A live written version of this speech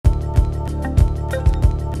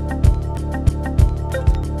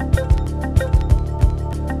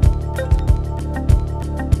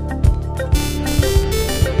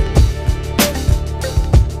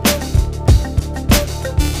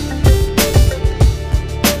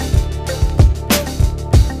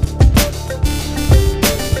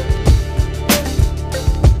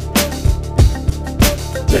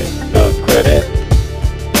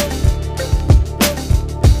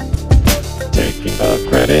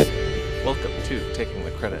to Taking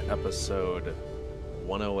the Credit, episode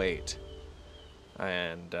 108.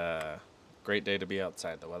 And great day to be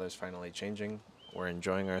outside. The weather's finally changing. We're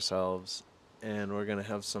enjoying ourselves. And we're going to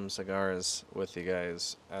have some cigars with you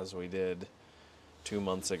guys as we did 2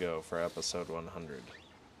 months ago for episode 100.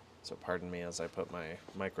 So pardon me as I put my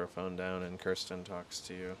microphone down and Kirsten talks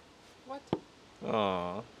to you. What?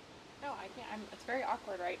 Aww. No, I can't. It's very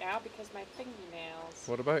awkward right now because my fingernails.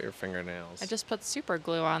 What about your fingernails? I just put super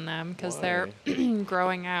glue on them because Why? they're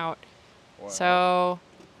growing out. Wow. So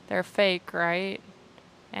they're fake, right?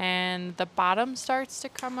 And the bottom starts to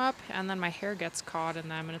come up and then my hair gets caught in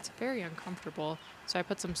them and it's very uncomfortable. So I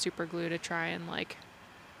put some super glue to try and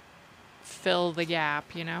fill the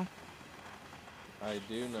gap, you know? I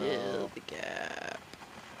do know. Fill the gap.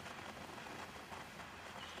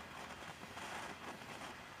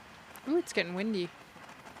 Ooh, it's getting windy.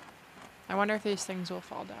 I wonder if these things will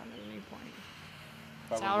fall down at any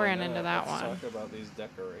point. Sal ran into that one. Let's talk about these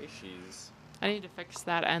decorations. I need to fix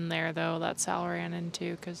that end there, though, that Sal ran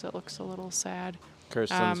into, because it looks a little sad.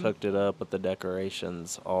 Kirsten's hooked it up with the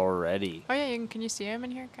decorations already. Oh, yeah, can you see them in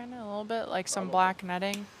here, kind of, a little bit? Like some Probably. black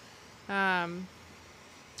netting.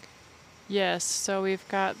 Yes, so we've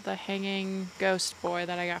got the hanging ghost boy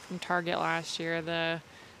that I got from Target last year.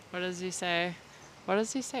 What does he say? What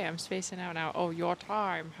does he say? I'm spacing out now. Oh, your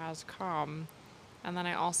time has come. And then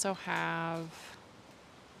I also have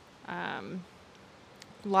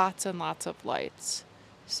lots and lots of lights.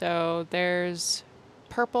 So there's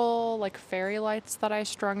purple, fairy lights that I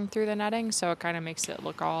strung through the netting, so it kind of makes it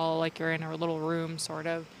look all like you're in a little room, sort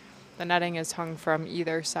of. The netting is hung from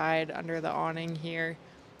either side under the awning here.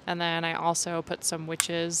 And then I also put some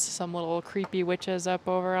witches, some little creepy witches up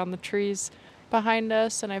over on the trees behind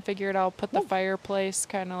us, and I figured I'll put the fireplace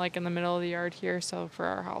kind of in the middle of the yard here, so for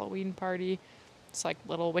our Halloween party, it's like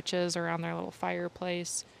little witches around their little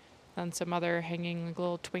fireplace, and some other hanging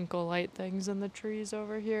little twinkle light things in the trees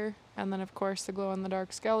over here, and then of course the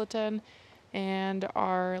glow-in-the-dark skeleton, and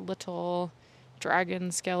our little dragon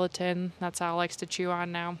skeleton that Sal likes to chew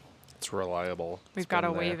on now. It's reliable. We've got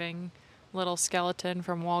a waving little skeleton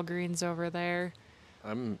from Walgreens over there.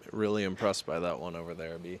 I'm really impressed by that one over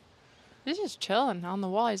there, B. He's just chilling on the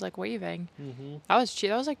wall. He's waving. Mm-hmm. That was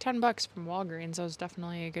cheap. That was $10 from Walgreens. That was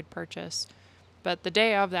definitely a good purchase. But the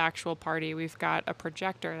day of the actual party, we've got a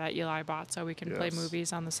projector that Eli bought so we can play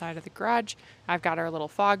movies on the side of the garage. I've got our little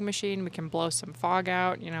fog machine. We can blow some fog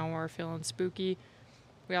out, when we're feeling spooky.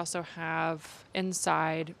 We also have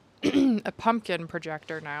inside a pumpkin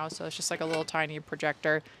projector now. So it's just a little tiny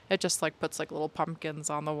projector. It just puts little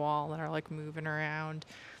pumpkins on the wall that are moving around.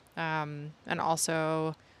 And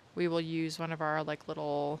also we will use one of our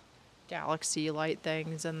little galaxy light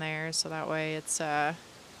things in there, so that way it's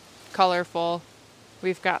colorful.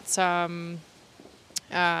 We've got some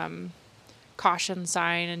caution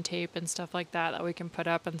sign and tape and stuff like that we can put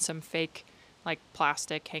up, and some fake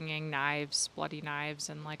plastic hanging knives, bloody knives,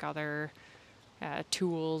 and other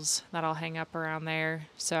tools that I'll hang up around there.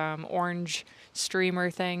 Some orange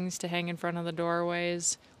streamer things to hang in front of the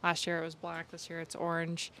doorways. Last year it was black, this year it's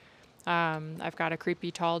orange. I've got a creepy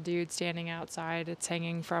tall dude standing outside. It's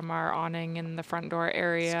hanging from our awning in the front door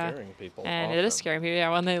area. Scaring people. And often. it is scaring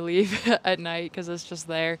people, when they leave at night, because it's just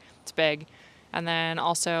there. It's big. And then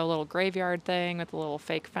also a little graveyard thing with a little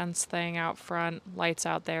fake fence thing out front. Lights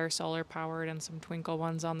out there, solar powered, and some twinkle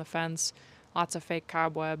ones on the fence. Lots of fake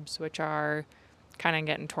cobwebs, which are kind of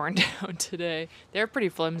getting torn down today. They're pretty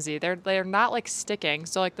flimsy. They're not sticking.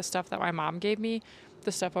 So the stuff that my mom gave me,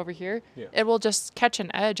 the stuff over here, it will just catch an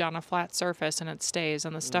edge on a flat surface and it stays.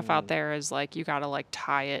 And the stuff out there is you gotta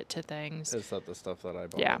tie it to things. Is that the stuff that I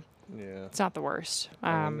bought? Yeah. Yeah. It's not the worst.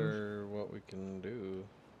 I wonder what we can do.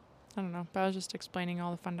 I don't know, but I was just explaining all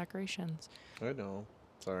the fun decorations. I know.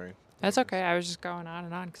 Sorry. That's okay. I was just going on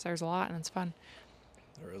and on because there's a lot and it's fun.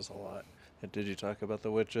 There is a lot. And did you talk about the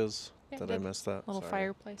witches? Yeah, Did I miss that? Little Sorry.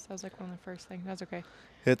 fireplace. That was one of the first things. That's okay.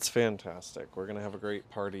 It's fantastic. We're going to have a great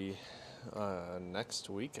party next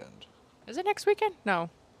weekend. Is it next weekend?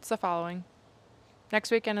 No, it's the following.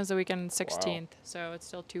 Next weekend is the weekend 16th, so it's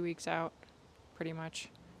still 2 weeks out, pretty much,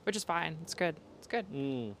 which is fine. It's good. It's good.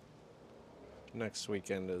 Next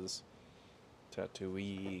weekend is tattoo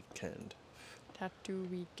weekend. Tattoo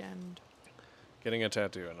weekend. Getting a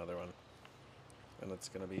tattoo, another one. And it's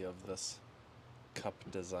going to be of this cup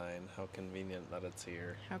design. How convenient that it's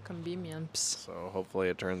here. How convenient. So hopefully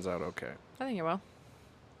it turns out okay. I think it will.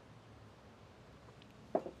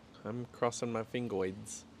 I'm crossing my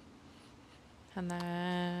fingoids. And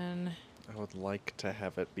then I would like to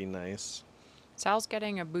have it be nice. Sal's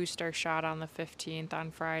getting a booster shot on the 15th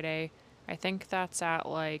on Friday. I think that's at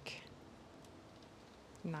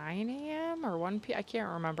 9 a.m. or 1 p. I can't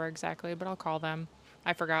remember exactly, but I'll call them.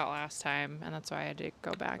 I forgot last time, and that's why I had to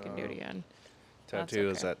go back and do it again. That's Tattoo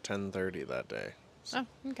is okay. at 10:30 that day. Oh,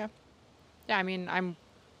 okay. Yeah, I mean, I'm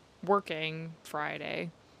working Friday,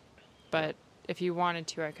 Yeah. but if you wanted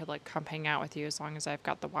to, I could like come hang out with you as long as I've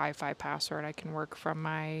got the Wi-Fi password. I can work from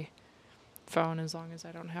my phone as long as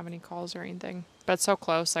I don't have any calls or anything. But it's so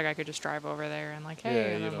close, like I could just drive over there and like, Yeah,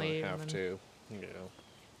 hey, and you then don't leave. have And then... to. You know,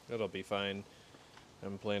 it'll be fine.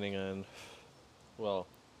 I'm planning on, well,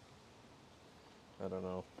 I don't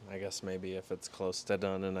know. I guess maybe if it's close to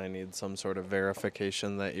done and I need some sort of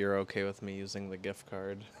verification that you're okay with me using the gift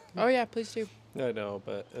card. Oh yeah, please do. I know,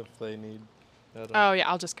 but if they need, I don't. Oh yeah,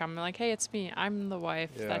 I'll just come and be like, hey, it's me. I'm the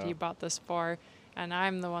wife that Yeah. he bought this for, and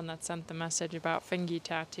I'm the one that sent the message about fingy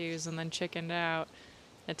tattoos and then chickened out.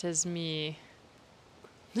 It is me.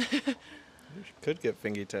 You could get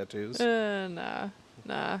fingy tattoos.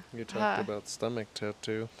 Nah. You talked about stomach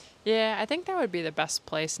tattoo. Yeah, I think that would be the best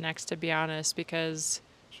place next, to be honest, because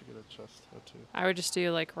You should get a chest tattoo. I would just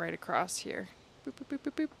do like right across here. Boop boop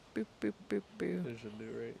boop boop boop boop boop boop. You should do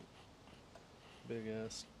right. Big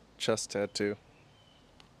ass chest tattoo.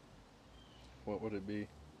 What would it be?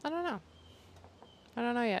 I don't know. I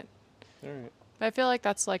don't know yet. Alright. But I feel like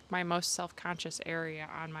that's like my most self-conscious area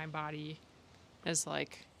on my body is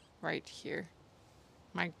like right here.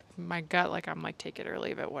 My gut, like I'm like take it or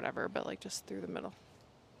leave it, whatever, but like just through the middle.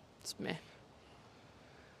 It's meh.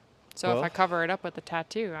 So if Well- I cover it up with a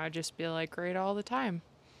tattoo, I'd just be like great all the time.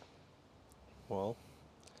 Well,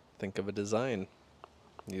 think of a design.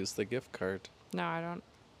 Use the gift card. No, I don't.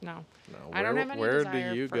 No. No, I don't have any where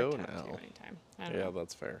desire do you for go a tattoo now? anytime. I don't Yeah, know.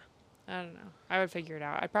 that's fair. I don't know. I would figure it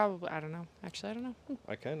out. I don't know. Actually, I don't know.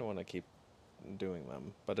 I kind of want to keep doing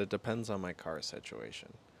them, but it depends on my car situation.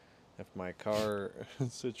 If my car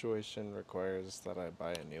situation requires that I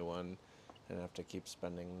buy a new one and have to keep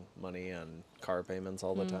spending money on car payments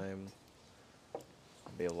all the time,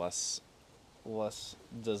 be less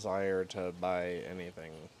desire to buy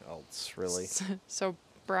anything else, really. So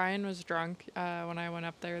Brian was drunk when I went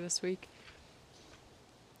up there this week,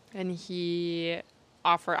 and he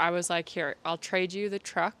offered. I was like, "Here, I'll trade you the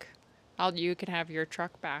truck. You can have your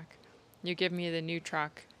truck back. You give me the new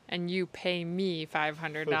truck, and you pay me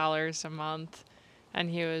 $500 a month." And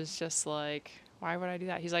he was just like, "Why would I do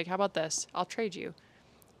that?" He's like, "How about this? I'll trade you.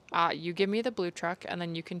 You give me the blue truck, and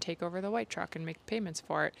then you can take over the white truck and make payments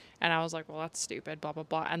for it." And I was like, well, that's stupid, blah, blah,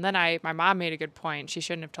 blah. And then my mom made a good point. She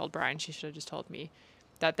shouldn't have told Brian. She should have just told me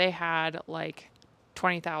that they had like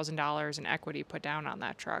 $20,000 in equity put down on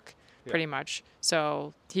that truck, pretty much.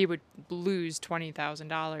 So he would lose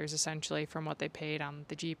 $20,000 essentially from what they paid on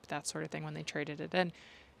the Jeep, that sort of thing, when they traded it in.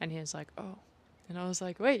 And he was like, oh. And I was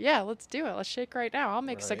like, wait, yeah, let's do it. Let's shake right now. I'll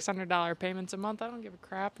make Right. $600 payments a month. I don't give a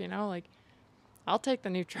crap, like. I'll take the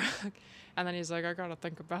new truck. And then he's like, I gotta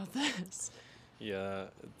think about this. Yeah,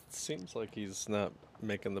 it seems like he's not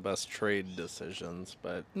making the best trade decisions,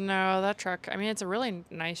 but No, that truck, I mean, it's a really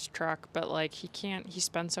nice truck, but like he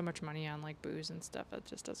spends so much money on like booze and stuff. It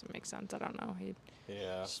just doesn't make sense. I don't know. He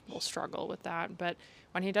yeah. will struggle with that. But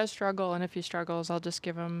when he does struggle, and if he struggles, I'll just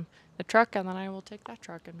give him the truck, and then I will take that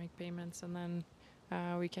truck and make payments. And then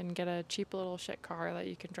we can get a cheap little shit car that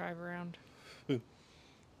you can drive around.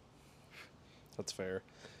 That's fair.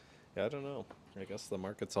 Yeah, I don't know. I guess the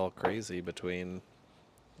market's all crazy between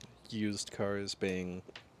used cars being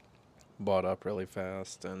bought up really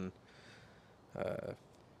fast and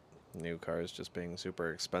new cars just being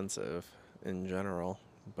super expensive in general.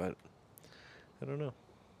 But I don't know.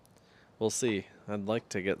 We'll see. I'd like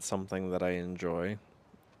to get something that I enjoy,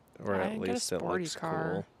 or I at get a least it sporty looks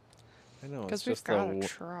car. cool. I know. Because It's we've just got the a w-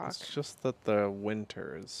 truck. It's just that the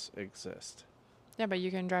winters exist. Yeah, but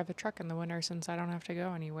you can drive the truck in the winter since I don't have to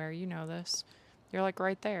go anywhere. You know this. You're like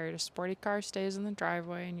right there. The sporty car stays in the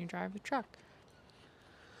driveway and you drive the truck.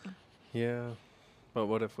 Yeah, but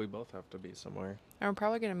what if we both have to be somewhere? And we're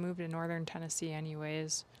probably going to move to northern Tennessee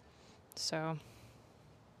anyways. So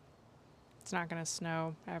it's not going to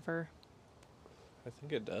snow ever. I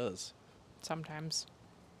think it does. Sometimes.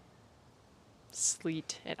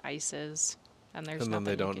 Sleet, it ices. And there's And then nothing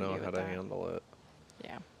they you don't can know do how with to that. handle it,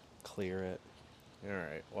 Yeah. clear it. All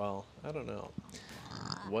right. Well, I don't know.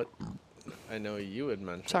 What I know you had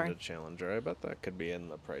mentioned Sorry. a Challenger. I bet that could be in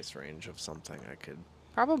the price range of something I could.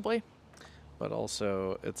 Probably. But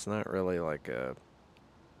also, it's not really like a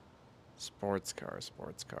sports car.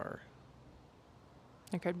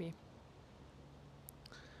 It could be.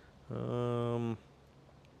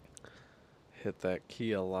 Hit that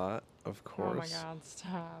key a lot, of course. Oh my god,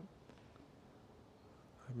 stop.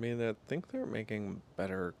 I mean, I think they're making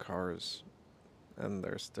better cars, and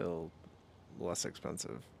they're still less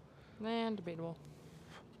expensive. And debatable.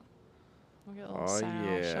 Look at little Oh, Sal. She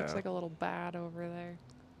looks yeah. like a little bat over there.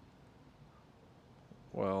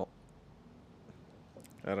 Well,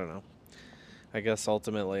 I don't know. I guess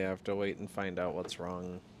ultimately I have to wait and find out what's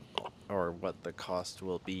wrong or what the cost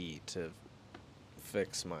will be to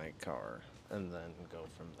fix my car and then go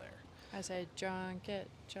from there. I say junk it,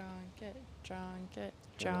 junk it, junk it,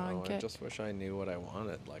 You know, junk I it. just wish I knew what I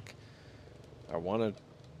wanted. Like, I want to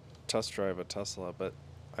test drive a Tesla, but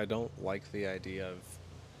I don't like the idea of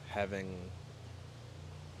having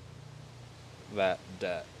that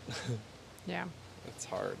debt. Yeah. It's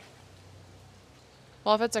hard.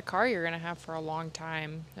 Well, if it's a car you're going to have for a long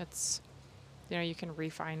time, it's, you can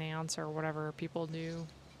refinance or whatever people do.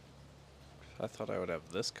 I thought I would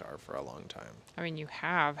have this car for a long time. I mean, you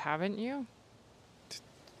have, haven't you?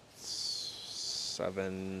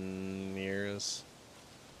 7 years.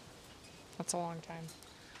 That's a long time.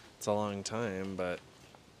 It's a long time, but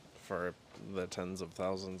for the tens of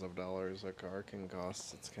thousands of dollars a car can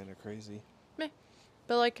cost, it's kind of crazy. Meh.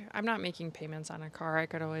 But, like, I'm not making payments on a car. I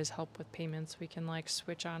could always help with payments. We can, like,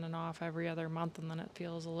 switch on and off every other month, and then it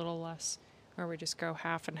feels a little less. Or we just go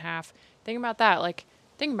half and half. Think about that. Like,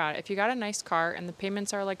 think about it. If you got a nice car and the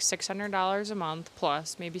payments are, like, $600 a month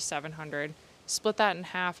plus maybe $700, split that in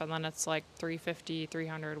half, and then it's, like, $350,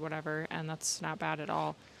 $300, whatever, and that's not bad at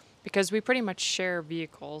all. Because we pretty much share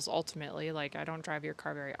vehicles, ultimately. Like, I don't drive your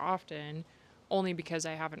car very often, only because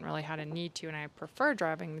I haven't really had a need to, and I prefer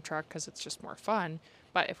driving the truck because it's just more fun.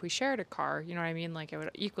 But if we shared a car, you know what I mean? Like, it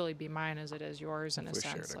would equally be mine as it is yours in If a we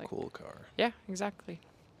sense. shared a Like, cool car, yeah, exactly.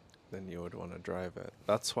 then you would want to drive it.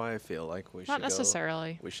 That's why I feel like we Not should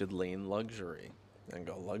necessarily. we should lean luxury and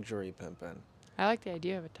go luxury pimping. I like the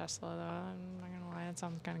idea of a Tesla, though. I'm not gonna lie, it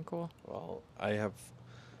sounds kind of cool. Well,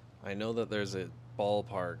 I know that there's a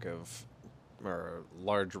ballpark of, or a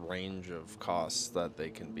large range of costs that they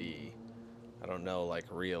can be. I don't know, like,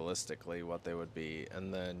 realistically what they would be.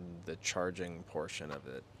 And then the charging portion of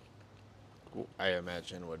it, I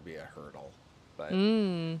imagine, would be a hurdle. But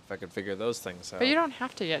if I could figure those things out. But you don't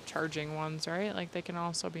have to get charging ones, right? Like, they can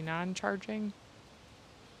also be non-charging.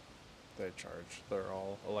 They charge. They're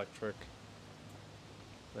all electric.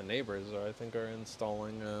 The neighbors, I think, are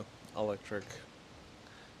installing a electric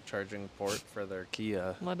charging port for their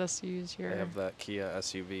Kia. Let us use your... They have that Kia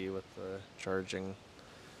SUV with the charging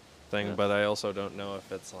thing, Ugh. but I also don't know if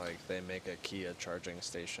it's like they make a Kia charging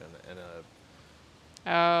station and a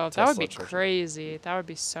Oh, that would Tesla be charging, crazy. That would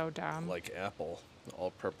be so dumb. like Apple,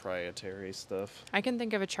 all proprietary stuff. I can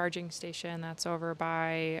think of a charging station that's over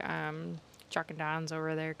by Chuck and Don's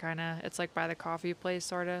over there, kind of. It's like by the coffee place,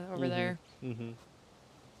 sort of, over there. Mm-hmm.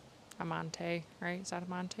 Amante, right? Is that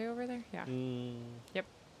Amante over there? Yeah. Yep.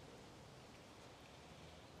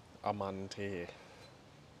 Amante.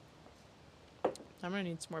 I'm going to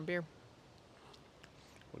need some more beer.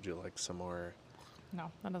 Would you like some more? No,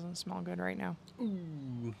 that doesn't smell good right now.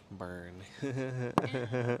 Ooh, burn.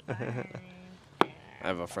 I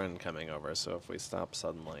have a friend coming over, so if we stop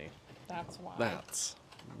suddenly, That's why. that's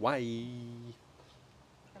why.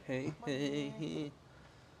 Hey, hey, hey.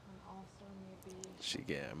 She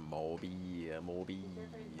get Moby.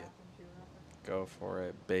 Go for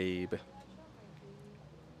it, babe.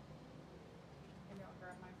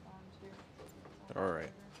 All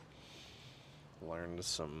right. Learned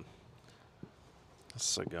some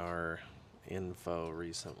cigar info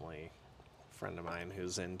recently. A friend of mine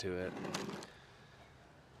who's into it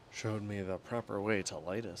showed me the proper way to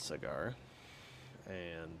light a cigar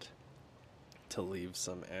and to leave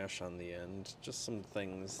some ash on the end. Just some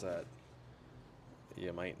things that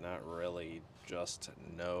you might not really just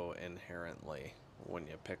know inherently when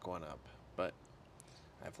you pick one up, but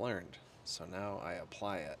I've learned. So now I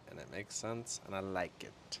apply it and it makes sense and I like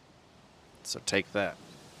it. So take that.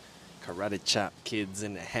 Karate chop kids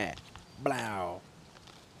in the hat. Blow.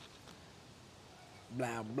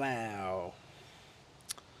 Blow, blow.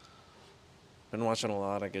 Been watching a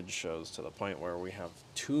lot of good shows to the point where we have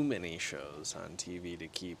too many shows on TV to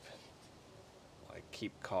keep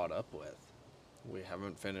caught up with. We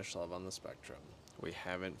haven't finished Love on the Spectrum. We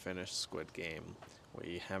haven't finished Squid Game.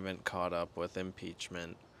 We haven't caught up with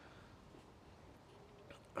Impeachment.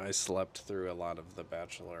 I slept through a lot of The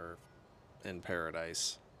Bachelor in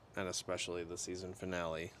Paradise, and especially the season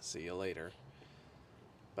finale. See you later.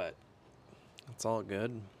 But it's all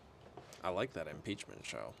good. I like that impeachment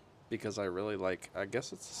show because I really like, I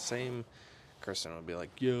guess it's the same. Kristen would be like,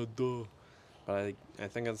 yeah, duh. But I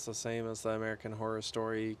think it's the same as the American Horror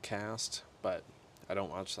Story cast, but I don't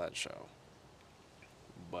watch that show.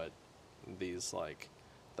 But these, like,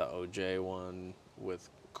 the OJ one with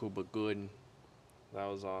Cuba Gooding, that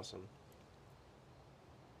was awesome.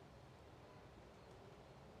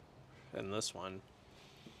 and this one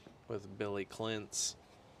with Billy Clintz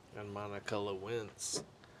and Monica Lewinsky.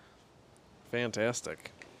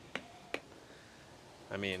 Fantastic.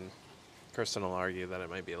 I mean, Kirsten will argue that it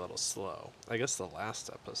might be a little slow. I guess the last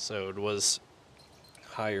episode was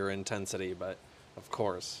higher intensity, but of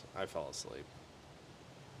course, I fell asleep.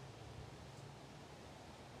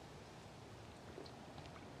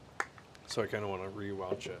 So I kind of want to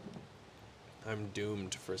rewatch it. I'm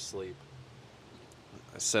doomed for sleep.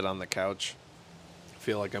 I sit on the couch,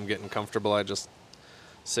 feel like I'm getting comfortable. I just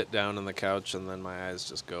sit down on the couch and then my eyes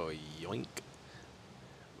just go yoink.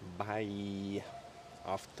 Bye.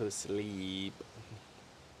 Off to sleep.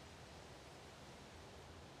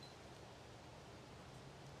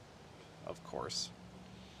 Of course.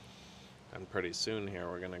 And pretty soon here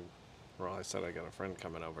well, I said I got a friend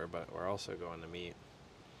coming over, but we're also going to meet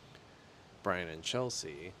Brian and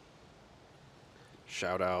Chelsea.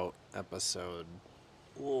 Shout out episode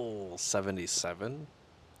 77.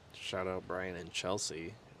 Shout out Brian and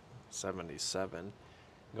Chelsea, 77.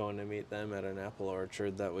 Going to meet them at an apple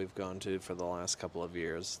orchard that we've gone to for the last couple of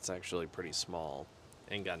years. It's actually pretty small.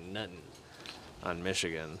 Ain't got nothing on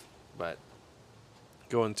Michigan, but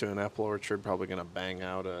going to an apple orchard, probably going to bang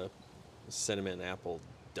out a cinnamon apple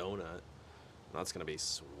donut. That's going to be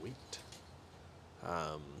sweet.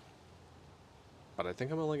 But I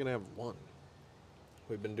think I'm only going to have one.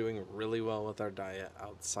 We've been doing really well with our diet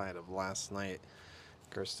outside of last night.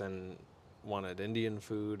 Kirsten wanted Indian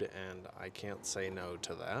food, and I can't say no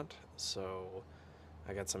to that. So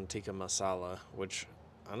I got some tikka masala, which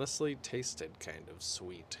honestly tasted kind of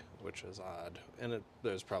sweet, which is odd. And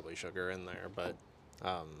there's probably sugar in there, but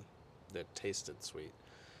it tasted sweet.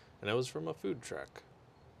 And it was from a food truck,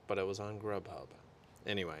 but it was on Grubhub.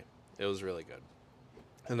 Anyway, it was really good,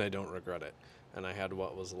 and I don't regret it. And I had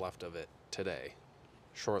what was left of it today,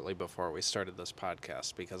 shortly before we started this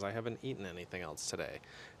podcast, because I haven't eaten anything else today,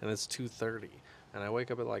 and it's 2:30, and I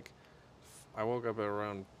woke up at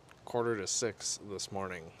around 5:45 this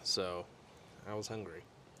morning, so I was hungry.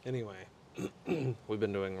 Anyway, we've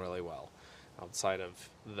been doing really well outside of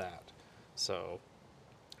that. So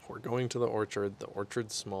we're going to the orchard. The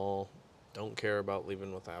orchard's small. Don't care about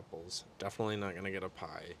leaving with apples. Definitely not going to get a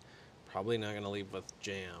pie. Probably not going to leave with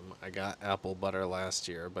jam. I got apple butter last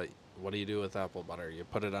year, but what do you do with apple butter? You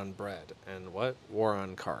put it on bread. And what? War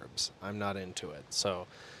on carbs. I'm not into it. So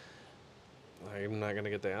I'm not going to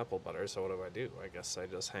get the apple butter, so what do? I guess I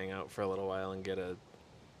just hang out for a little while and get a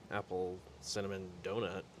apple cinnamon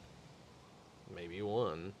donut. Maybe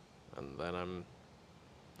one. And then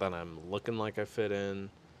I'm looking like I fit in.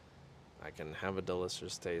 I can have a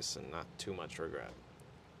delicious taste and not too much regret.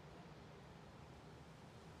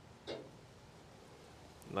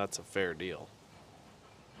 And that's a fair deal.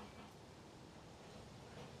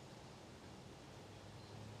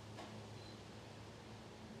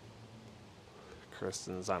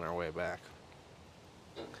 Kristen's on our way back.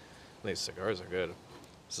 These cigars are good.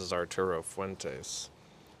 This is Arturo Fuentes,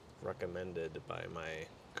 recommended by my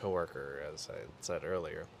coworker, as I said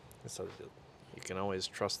earlier. He said you can always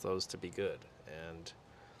trust those to be good. And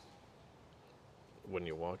when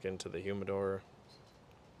you walk into the humidor,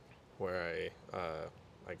 where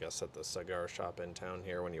I guess at the cigar shop in town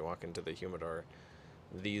here, when you walk into the humidor,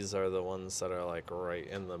 these are the ones that are like right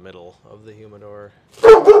in the middle of the humidor.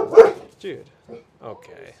 Dude,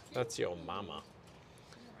 okay, that's your mama.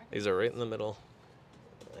 These are right in the middle.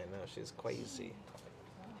 I know, she's crazy.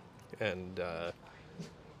 And I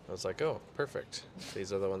was like, oh, perfect.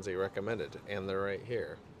 These are the ones he recommended, and they're right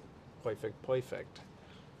here. Perfect.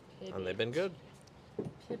 And they've been good.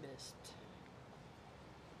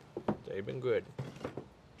 They've been good.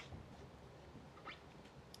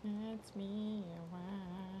 It's me.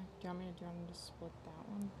 Do you want me to split that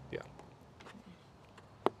one? Yeah.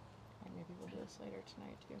 Or maybe we'll do this later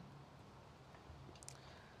tonight too.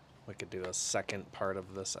 We could do a second part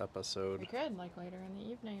of this episode. We could, like later in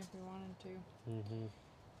the evening if we wanted to. Mm-hmm.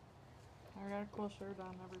 I got a cool shirt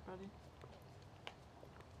on, everybody.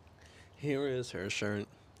 Here is her shirt.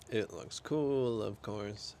 It looks cool, of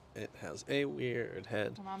course. It has a weird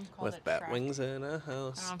head My mom called with it bat Shrek. wings in a My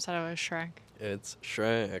house. mom said it was Shrek. It's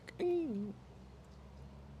Shrek.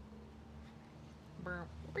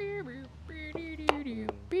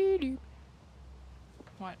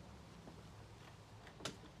 What?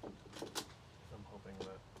 I'm hoping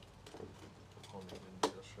that homie didn't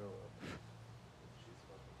just show up.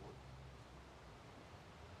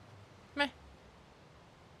 Meh.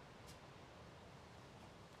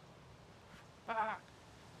 Ah.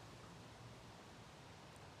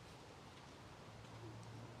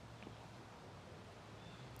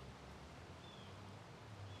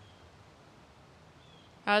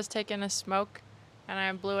 I was taking a smoke, and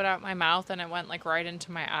I blew it out my mouth, and it went like right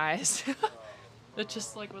into my eyes. It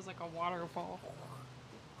just like was like a waterfall.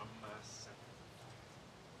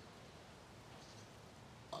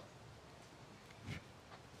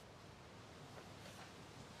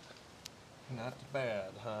 Not bad,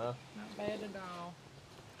 huh? Not bad at all.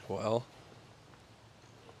 Well,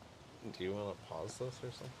 do you want to pause this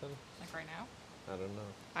or something? Like right now? I don't know.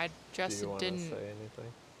 I Do just you want to didn't. say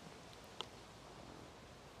anything?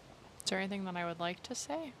 Is there anything that I would like to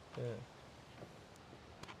say? Yeah.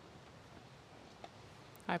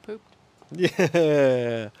 I pooped.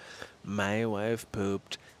 Yeah. My wife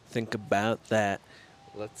pooped. Think about that.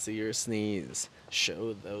 Let's see her sneeze.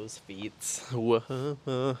 Show those feet. Whoa,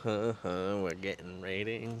 we're getting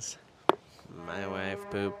ratings. My wife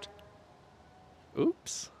pooped.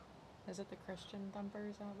 Oops. Is it the Christian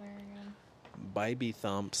thumpers out there again? Bybie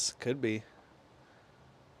thumps. Could be.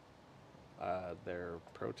 They're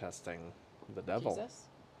protesting the devil. Jesus?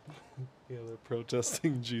 Yeah, they're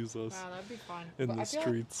protesting Jesus Wow, that'd be fun. in But the I feel like-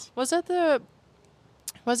 streets.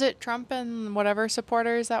 Was it Trump and whatever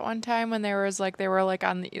supporters that one time when they were like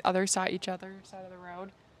on the other side, each other side of the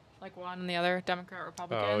road, like one and the other, Democrat,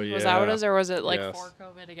 Republican? Oh, Was that what it yeah. is, or was it like Yes. for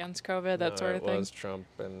COVID, against COVID, that sort of It thing? was Trump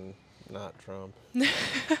and not Trump.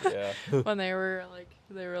 Yeah. When they were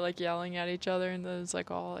yelling at each other, and it was like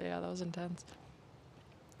that was intense.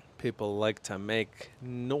 People like to make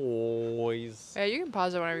noise. Yeah, you can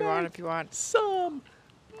pause it whenever you want if you want. Some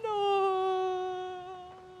noise.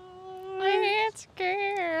 Let's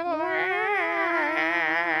get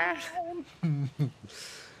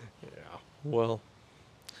Yeah. Well,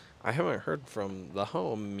 I haven't heard from the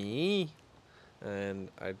homie, and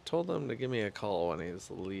I told him to give me a call when he's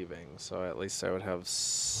leaving, so at least I would have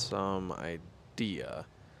some idea,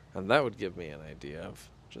 and that would give me an idea of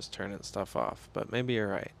just turning stuff off. But maybe you're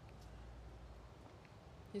right.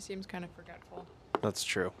 He seems kind of forgetful. That's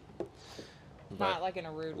true. Not like in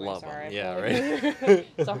a rude way, love 'em. sorry. Yeah, right.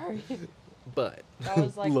 Sorry. But That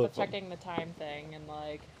was like the love 'em. checking the time thing and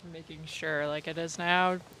like making sure like it is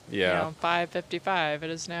now Yeah. 5:55. It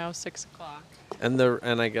is now 6 o'clock. And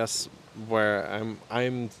I guess where I'm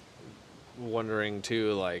wondering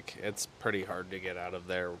too, like it's pretty hard to get out of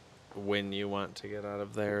there when you want to get out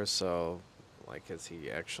of there. So, like, is he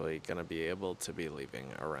actually gonna be able to be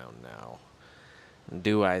leaving around now?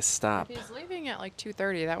 Do I stop? If he's leaving at like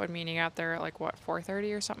 2:30, that would mean he got there at like what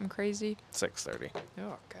 4:30 or something crazy. 6:30.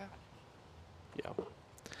 Oh god. Yeah,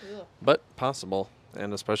 Ugh. but possible,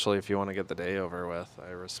 and especially if you want to get the day over with,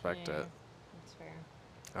 I respect Yeah, it. that's fair.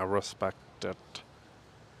 I respect it.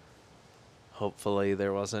 Hopefully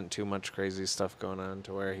there wasn't too much crazy stuff going on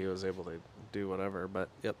to where he was able to do whatever. But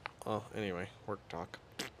yep. Oh, anyway, work talk.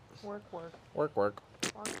 Work. Work.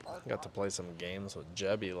 Got to play some games with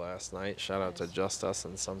Jebby last night. Shout out to Nice. Just Us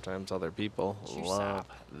and sometimes other people. Juice Love up.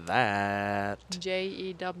 that.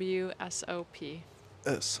 JEWSOP. SOP.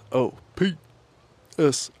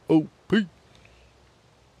 SOP.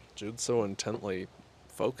 Jude's so intently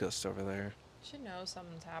focused over there. She knows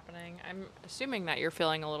something's happening. I'm assuming that you're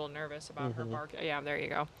feeling a little nervous about her Mhm. bark. Yeah, there you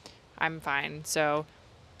go. I'm fine. So,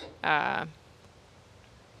 yeah,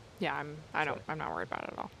 I'm not worried about it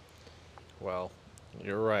at all. Well,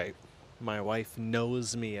 you're right. My wife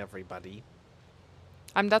knows me, everybody.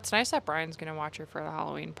 That's nice that Brian's gonna watch her for the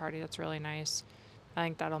Halloween party. That's really nice. I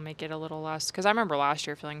think that'll make it a little less. Because I remember last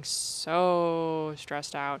year feeling so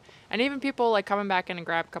stressed out, and even people like coming back in and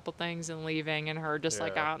grab a couple things and leaving, and her just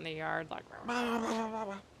like Yeah. out in the yard like.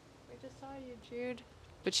 We just saw you, Jude.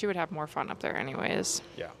 But she would have more fun up there, anyways.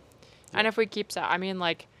 Yeah. And if we keep Sal, I mean,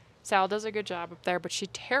 like, Sal does a good job up there, but she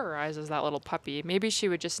terrorizes that little puppy. Maybe she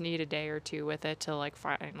would just need a day or two with it to, like,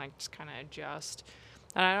 find, like, just kind of adjust.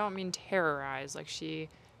 And I don't mean terrorize. Like, she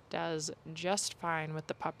does just fine with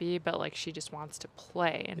the puppy, but, like, she just wants to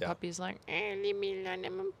play. And Yeah. Puppy's like, leave me alone,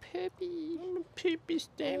 I'm a puppy. I'm a puppy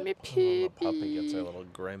still. I'm a The puppy. puppy gets her little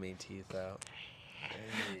grimy teeth out.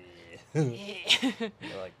 They're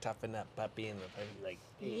like, toughen up, puppy. And the puppy's like,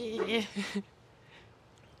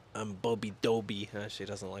 I'm Bobby Dobie. She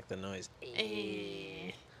doesn't like the noise.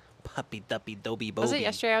 Puppy duppy dobie bobby. Was it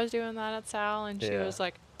yesterday I was doing that at Sal, and she Yeah. was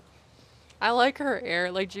like, I like her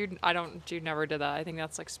air. Like, Jude never did that. I think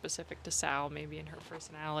that's, like, specific to Sal, maybe in her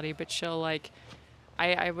personality. But she'll, like,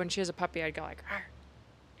 I when she was a puppy, I'd go, like, "Arr,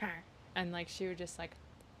 arr," and, like, she would just, like,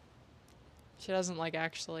 she doesn't, like,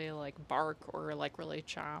 actually, like, bark or, like, really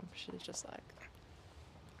chomp. She's just, like,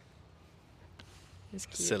 he's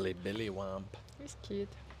cute. Silly Billy Womp. He's cute.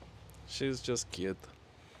 She's just cute.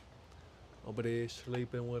 Over there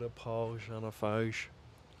sleeping with a paws on a face.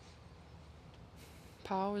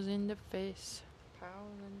 Paws in the face. Paws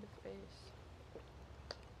in the face.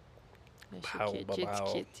 Yes, you're Pow, cute. ba, Cute's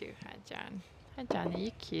pow. cute too. Hi, John. Hi, Johnny.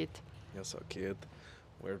 You cute. You're so cute.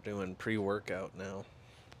 We're doing pre-workout now.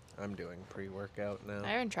 I'm doing pre-workout now. I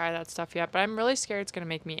haven't tried that stuff yet, but I'm really scared it's gonna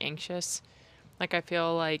make me anxious. Like I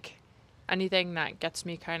feel like anything that gets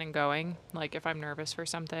me kind of going, like if I'm nervous for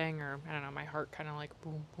something or I don't know, my heart kind of like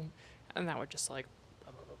boom boom, and that would just like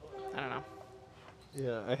I don't know.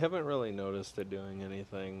 Yeah, I haven't really noticed it doing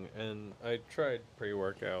anything, and I tried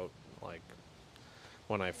pre-workout, like,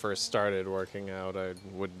 when I first started working out, I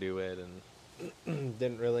would do it, and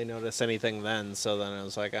didn't really notice anything then, so then I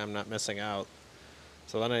was like, I'm not missing out.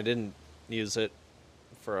 So then I didn't use it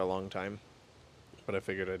for a long time, but I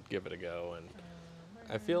figured I'd give it a go, and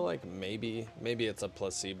I feel like maybe it's a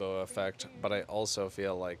placebo effect, but I also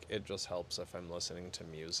feel like it just helps if I'm listening to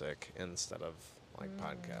music instead of like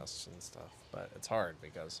podcasts and stuff. But it's hard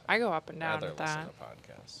because I go up and I'd down rather with listen that.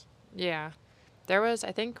 to podcasts. Yeah, there was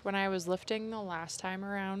I think when I was lifting the last time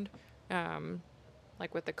around,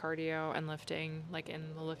 like with the cardio and lifting, like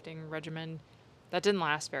in the lifting regimen, that didn't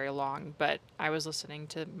last very long. But I was listening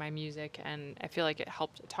to my music, and I feel like it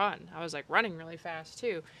helped a ton. I was like running really fast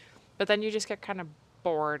too, but then you just get kind of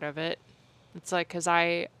bored of it. It's like because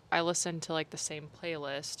I listen to like the same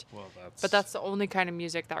playlist, Well, but that's the only kind of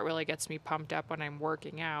music that really gets me pumped up when I'm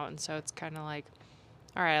working out, and so it's kind of like,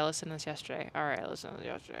 all right, I listened to this yesterday. All right, I listened to this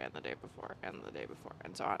yesterday and the day before and the day before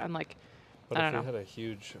and so on. And like, But I if don't you know. had a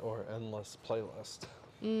huge or endless playlist,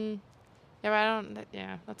 Yeah, but I don't.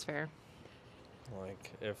 Yeah, that's fair.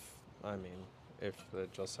 like if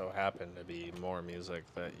it just so happened to be more music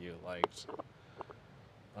that you liked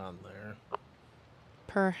on there.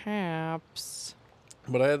 Perhaps.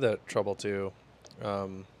 But I had that trouble too,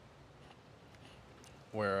 um,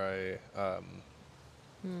 where I'll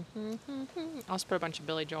just put a bunch of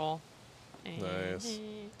Billy Joel. Nice.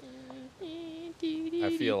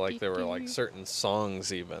 I feel like there were like certain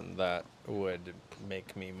songs even that would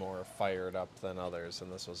make me more fired up than others,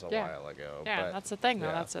 and this was a Yeah. while ago. Yeah, but that's the thing, though.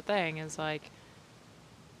 yeah. That's the thing is like,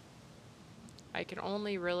 I can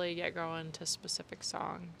only really get going to specific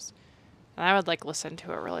songs. And I would like listen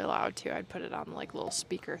to it really loud too. I'd put it on like little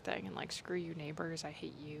speaker thing and like, screw you neighbors, I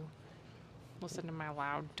hate you. Listen to my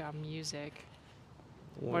loud dumb music.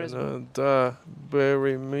 What is? Die,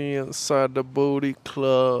 bury me inside the booty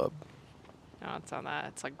club. No, it's on that.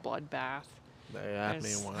 It's like Bloodbath. They ask me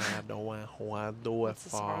There's- why I do it What's the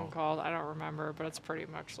song for. called? I don't remember, but it's pretty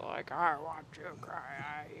much like, I want you to cry,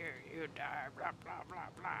 I hear you die, blah, blah,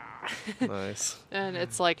 blah, blah. Nice. And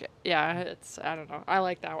it's like, yeah, it's, I don't know. I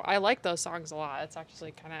like that. I like those songs a lot. It's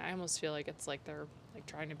actually kind of, I almost feel like it's like they're like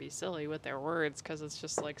trying to be silly with their words because it's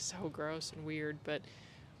just like so gross and weird, but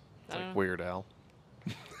It's like Weird Al.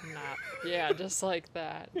 not. Yeah, just like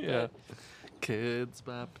that. Yeah. Kids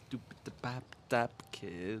bop doop bop dap.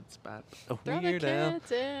 Kids bop. Throw the Weird Al.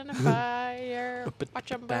 kids in a fire. Watch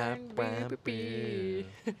them burn. Bee.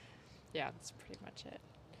 Yeah, that's pretty much it.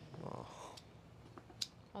 Oh,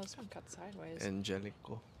 Oh, this one cut sideways.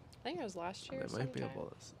 Angelico. I think it was last year. They might be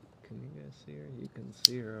able to. Can you guys see her? You can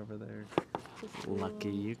see her over there. Lucky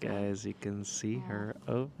you guys, you can see her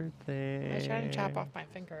over there. I was trying to chop off my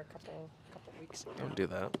finger a couple weeks ago. Don't do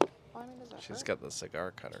that. Well, I mean, does that She's hurt? got the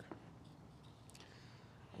cigar cutter.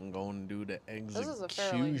 I'm going to do the execution. This is a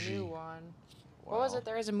fairly new one. What was it?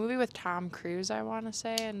 There was a movie with Tom Cruise, I want to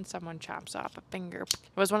say, and someone chops off a finger. It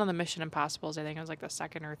was one of the Mission Impossibles. I think it was like the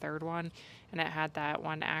second or third one, and it had that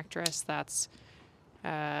one actress that's,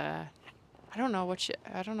 I don't know what she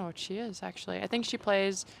is actually. I think she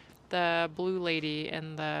plays the blue lady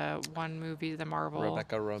in the one movie, the Marvel.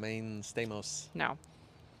 Rebecca Romaine Stamos. No,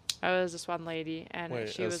 it was this one lady, and Wait,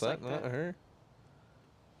 she is was that like not her?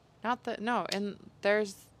 not the no, and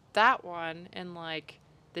there's that one in like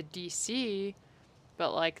the DC,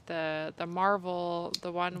 but like the Marvel,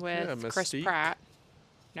 the one with Chris Mystique. Pratt.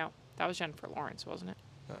 No, that was Jennifer Lawrence, wasn't it?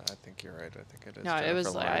 I think you're right. I think it is. No, it was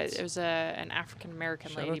Jennifer Lawrence. it was an African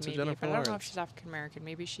American Shout lady out to maybe, Jennifer but I don't know if Lawrence. she's African American.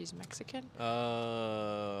 Maybe she's Mexican.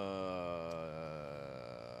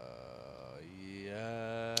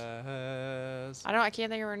 Yes. I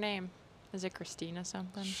can't think of her name. Is it Christina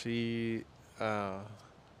something? She, I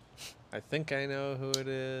think I know who it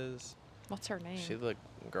is. What's her name? She the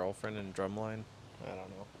girlfriend in Drumline? I don't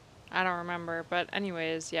know. I don't remember, but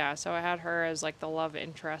anyways, yeah. So I had her as like the love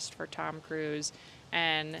interest for Tom Cruise,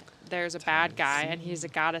 and there's a bad guy, and he's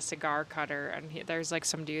got a cigar cutter, and there's like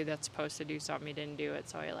some dude that's supposed to do something, he didn't do it,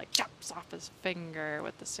 so he like chops off his finger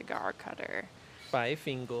with the cigar cutter. Bye,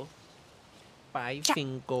 Fingal. Bye, Yeah.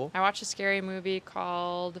 Fingal. I watched a scary movie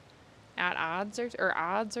called At Odds or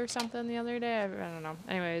Odds or something the other day. I don't know.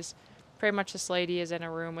 Anyways, pretty much this lady is in a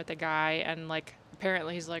room with a guy, and like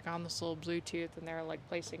apparently he's like on this little Bluetooth, and they're like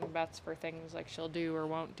placing bets for things like she'll do or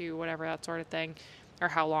won't do, whatever, that sort of thing, or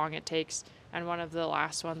how long it takes. And one of the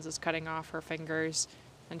last ones is cutting off her fingers,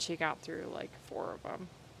 and she got through like 4 of them.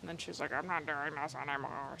 And then she's like, I'm not doing this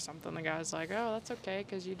anymore or something. The guy's like, oh, that's okay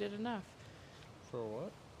because you did enough. For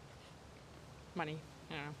what? Money,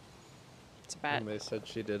 you know. It's a bet. And they said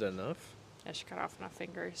she did enough? Yeah, she cut off enough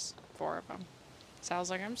fingers. 4 of them. So I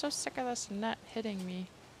was like, I'm so sick of this net hitting me.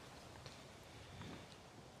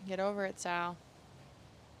 Get over it, Sal.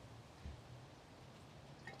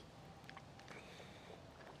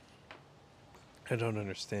 I don't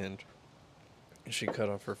understand. She cut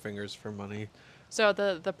off her fingers for money. So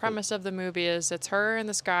the premise of the movie is it's her and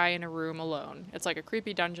this guy in a room alone. It's like a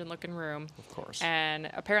creepy dungeon-looking room. Of course. And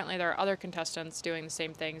apparently there are other contestants doing the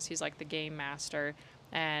same things. He's like the game master.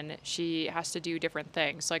 And she has to do different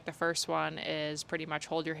things. Like the first one is pretty much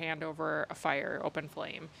hold your hand over a fire, open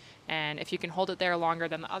flame. And if you can hold it there longer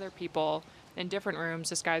than the other people in different rooms,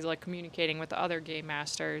 this guy's like communicating with the other game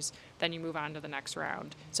masters, then you move on to the next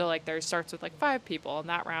round. So like there starts with like 5 people, and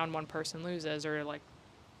that round one person loses or like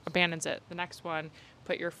abandons it. The next one,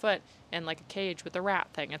 put your foot in like a cage with a rat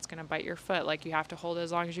thing. It's gonna bite your foot. Like you have to hold it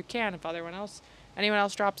as long as you can. If anyone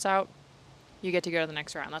else drops out, you get to go to the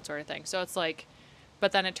next round, that sort of thing. So it's like,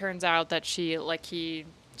 but then it turns out that she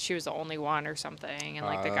was the only one or something, and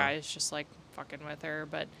like the guy is just like fucking with her,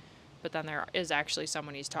 but then there is actually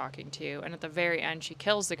someone he's talking to, and at the very end she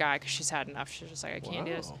kills the guy because she's had enough. She's just like, I can't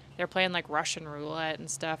do this. They're playing like Russian roulette and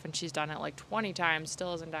stuff, and she's done it like 20 times, still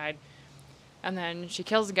hasn't died. And then she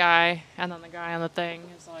kills the guy, and then the guy on the thing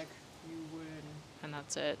is like, you win, and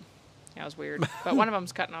that's it. Yeah, it was weird. But one of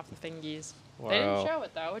them's cutting off the fingies. Wow. They didn't show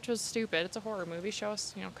it though, which was stupid. It's a horror movie. Show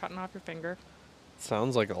us, cutting off your finger.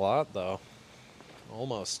 Sounds like a lot, though.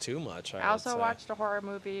 Almost too much, I also watched a horror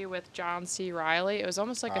movie with John C. Reilly. It was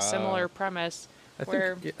almost like a similar premise. I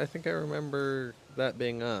think I remember that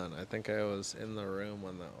being on. I think I was in the room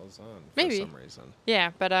when that was on for some reason.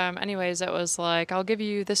 Yeah, but anyways, it was like, I'll give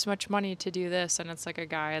you this much money to do this, and it's like a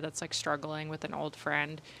guy that's like struggling with an old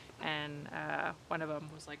friend, and one of them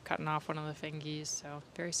was like cutting off one of the fingies, so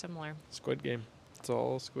very similar. Squid Game. It's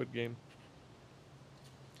all Squid Game.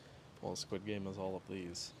 Well, Squid Game is all of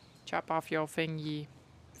these. Chop off your fingy.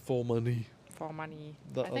 Full money. For money.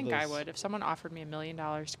 The I think I others- would. If someone offered me $1 million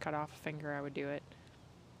to cut off a finger, I would do it.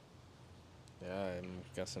 Yeah, I'm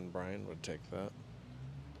guessing Brian would take that.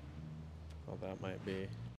 Well, that might be.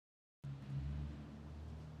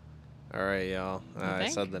 All right, y'all. I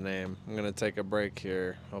said the name. I'm going to take a break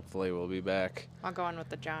here. Hopefully, we'll be back. I'll go in with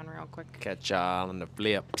the John real quick. Catch y'all on the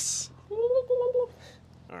flips.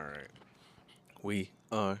 All right. We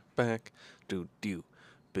are back. Do.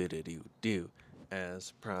 Biddy-do.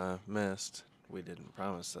 As promised. We didn't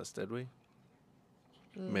promise this, did we?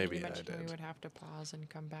 Maybe you I mentioned did. we would have to pause and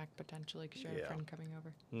come back potentially because you have a friend coming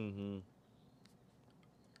over. Mm-hmm.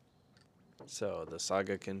 So the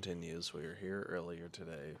saga continues. We were here earlier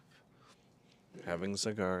today, having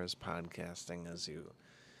cigars, podcasting as you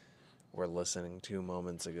were listening to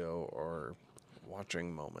moments ago or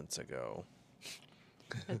watching moments ago.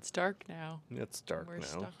 It's dark now. It's dark We're now.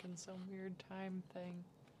 stuck in some weird time thing.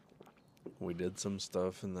 We did some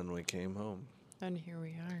stuff and then we came home. And here we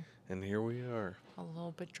are. And here we are. A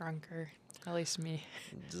little bit drunker. At least me.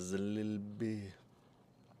 Just a little bit.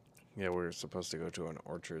 Yeah, we were supposed to go to an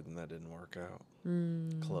orchard and that didn't work out.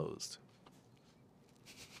 Closed.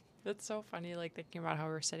 It's so funny, like, thinking about how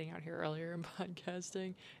we were sitting out here earlier and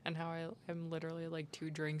podcasting, and how I'm literally, like,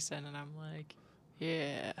 2 drinks in, and I'm like,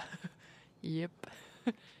 yeah, yep.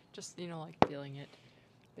 Just, like, feeling it.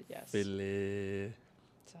 But yes. Billy.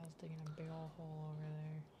 Sal's digging a big old hole over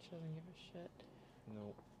there. She doesn't give a shit.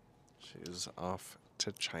 Nope. She's off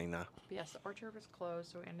to China. But yes, the orchard was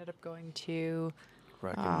closed, so we ended up going to...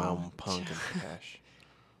 Rocky Mountain Pumpkin Patch.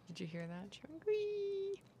 Did you hear that? She went,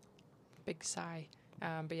 wee. Big sigh.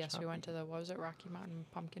 But yes, we went to the, what was it, Rocky Mountain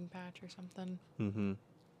Pumpkin Patch or something? Mm-hmm.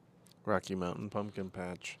 Rocky Mountain Pumpkin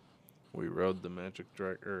Patch. We rode the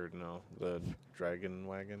the dragon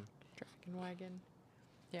wagon. Dragon wagon.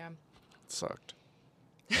 Yeah. It sucked.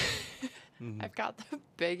 I've got the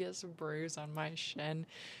biggest bruise on my shin.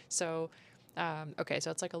 So, okay, so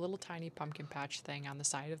it's like a little tiny pumpkin patch thing on the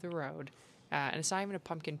side of the road. And it's not even a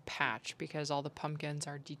pumpkin patch because all the pumpkins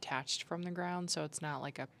are detached from the ground, so it's not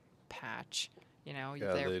like a patch, Yeah,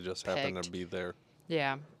 they're they just picked. happen to be there.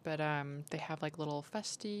 Yeah, but they have like little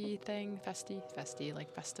festy,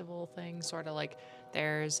 like festival thing, sort of like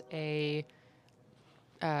there's a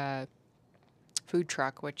food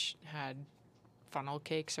truck which had funnel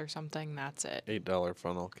cakes or something. That's it. $8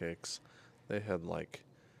 funnel cakes. They had like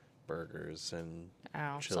burgers and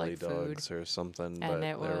Oh, it's chili like food. dogs or something, but And they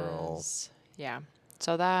it were all, was, yeah.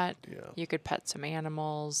 So that, yeah. you could pet some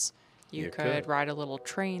animals. You You could could. ride a little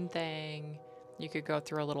train thing. You could go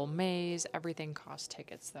through a little maze. Everything cost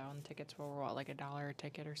tickets, though. And tickets were, what, like $1 a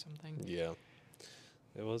ticket or something? Yeah.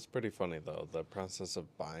 It was pretty funny, though. The process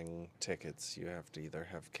of buying tickets, you have to either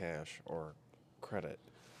have cash or credit.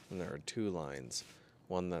 And there are two lines,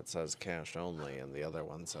 one that says cash only, and the other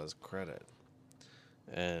one says credit.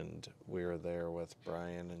 And we were there with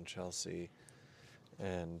Brian and Chelsea,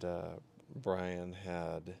 and Brian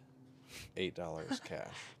had $8 cash.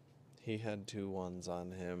 He had 2 ones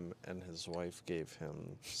on him, and his wife gave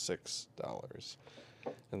him $6.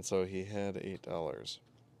 And so he had $8.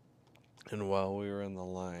 And while we were in the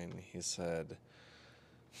line, he said,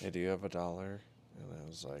 "Hey, do you have $1?" And I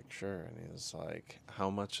was like, "Sure." And he was like, "How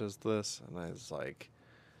much is this?" And I was like,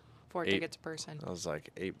 4 Eight. tickets a person. I was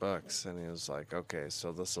like, $8. And he was like, "Okay,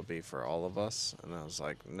 so this will be for all of us?" And I was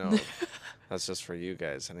like, "No, that's just for you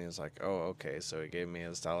guys." And he was like, "Oh, okay." So he gave me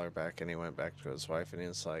his $1 back, and he went back to his wife, and he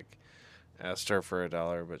was like, asked her for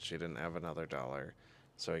 $1, but she didn't have another $1.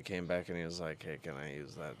 So he came back, and he was like, "Hey, can I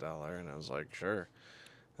use that $1?" And I was like, "Sure."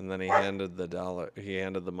 And then he handed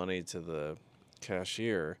the money to the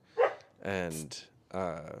cashier, and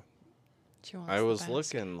She wants I the was best.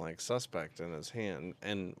 looking like suspect in his hand.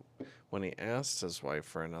 And when he asked his wife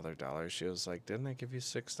for another $1, she was like, "Didn't I give you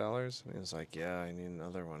 $6?" And he was like, "Yeah, I need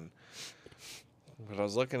another one." But I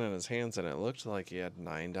was looking at his hands, and it looked like he had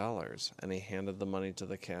 $9. And he handed the money to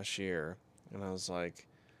the cashier, and I was like,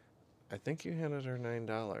 "I think you handed her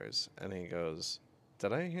 $9." And he goes,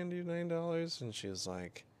 "Did I hand you $9?" And she was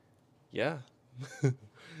like, "Yeah."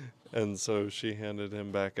 And so she handed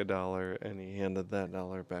him back $1, and he handed that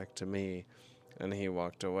 $1 back to me, and he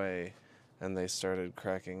walked away, and they started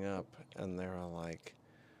cracking up, and they were like,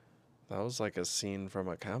 "That was like a scene from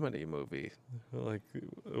a comedy movie." Like,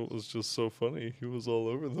 it was just so funny. He was all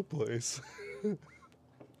over the place.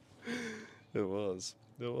 It was.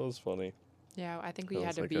 It was funny. Yeah, I think I we had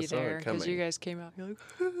was to like, I be saw it there because you coming. guys came out. You're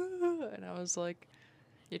like, and I was like,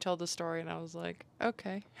 you told the story, and I was like,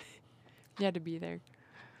 okay. You had to be there.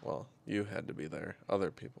 Well, you had to be there. Other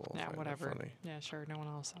people will Yeah, find whatever. it funny. Yeah, sure. No one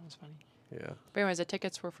else thought it was funny. Yeah. But anyways, the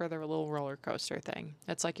tickets were for the little roller coaster thing.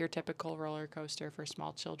 It's like your typical roller coaster for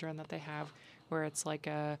small children that they have, where it's like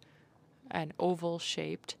an oval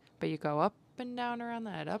shaped, but you go up and down around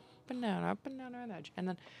the edge, up and down around the edge, and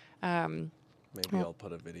then Maybe I'll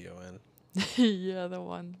put a video in. yeah, the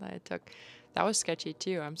one that I took. That was sketchy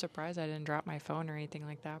too. I'm surprised I didn't drop my phone or anything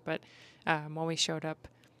like that. But when we showed up,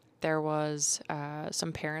 there was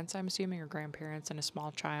some parents, I'm assuming, or grandparents, and a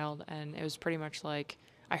small child. And it was pretty much like,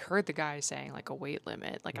 I heard the guy saying like a weight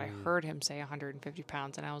limit. Like I heard him say 150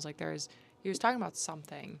 pounds. And I was like, he was talking about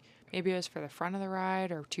something. Maybe it was for the front of the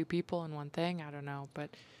ride or 2 people in one thing. I don't know.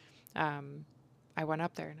 But I went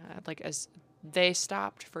up there and as they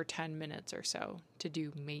stopped for 10 minutes or so to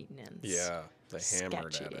do maintenance. Yeah, they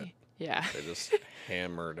hammered at it. Sketchy. Yeah. They just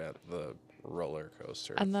hammered at the roller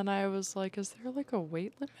coaster. And then I was like, is there like a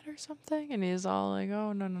weight limit or something? And he's all like,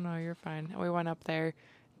 oh, no, you're fine. And we went up there.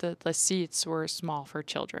 The seats were small for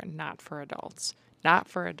children, not for adults. Not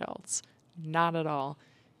for adults. Not at all.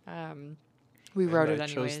 We rode it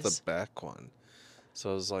anyways. I chose the back one.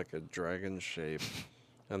 So it was like a dragon shape.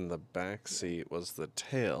 And the back seat was the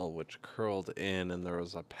tail, which curled in, and there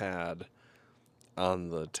was a pad on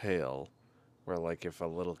the tail where, like, if a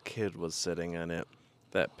little kid was sitting in it,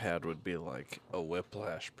 that pad would be like a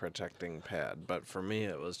whiplash protecting pad. But for me,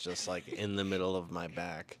 it was just like in the middle of my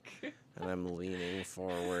back, and I'm leaning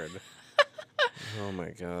forward. Oh my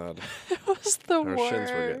god. It was the Our worst.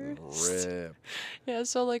 shins were getting ripped. Yeah,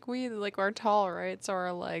 so we're tall, right? So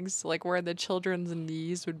our legs, like where the children's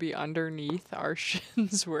knees would be underneath, our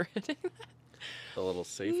shins were hitting that. The little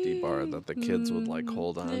safety bar that the kids would like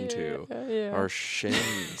hold on to. Yeah. Our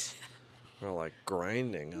shins were like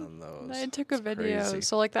grinding on those. I took a It's video. crazy.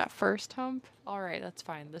 So like that first hump, all right, that's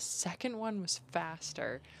fine. The second one was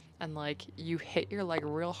faster. And like you hit your leg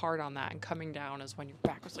real hard on that, and coming down is when your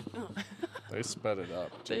back was like, ugh. They sped it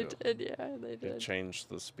up too. They did, yeah, they It did. changed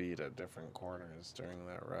the speed at different corners during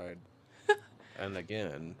that ride. And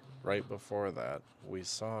again, right before that, we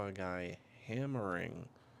saw a guy hammering.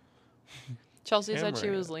 Chelsea said she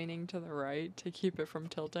hammering was it. leaning to the right to keep it from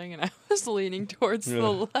tilting, and I was leaning towards the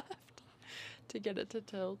left to get it to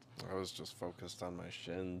tilt. I was just focused on my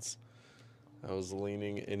shins. I was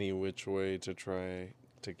leaning any which way to try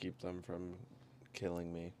to keep them from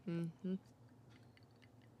killing me. Mm-hmm.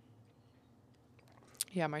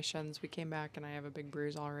 Yeah, my shins, we came back, and I have a big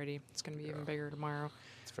bruise already. It's going to be even bigger tomorrow.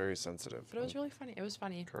 It's very sensitive. But it was really funny. It was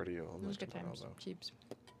funny. Cardio It only was good tomorrow, times. though. Keeps.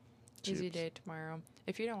 Easy Jeeps. day tomorrow.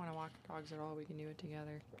 If you don't want to walk dogs at all, we can do it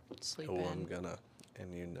together. Sleep Oh, in. I'm gonna.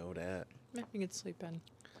 And you know that. Yeah, we could sleep in.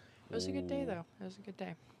 It was a good day, Ooh. though. It was a good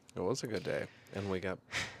day. It was a good day. And we got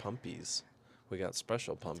pumpies. We got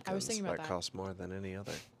special pumpkins thinking about that that. cost more than any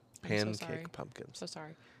other. I'm so sorry. Pancake pumpkins. So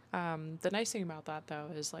sorry. The nice thing about that, though,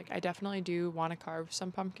 is like I definitely do want to carve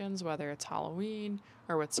some pumpkins, whether it's Halloween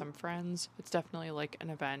or with some friends. It's definitely like an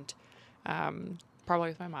event. Probably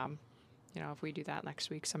with my mom. You know, if we do that next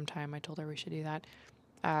week sometime, I told her we should do that.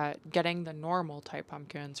 Getting the normal type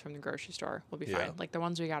pumpkins from the grocery store will be Yeah. fine. Like the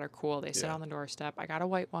ones we got are cool. They sit Yeah. on the doorstep. I got a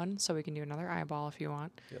white one, so we can do another eyeball if you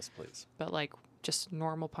want. Yes, please. But like just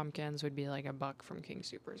normal pumpkins would be like $1 from King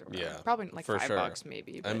Supers or whatever. Yeah, Probably like for sure. $5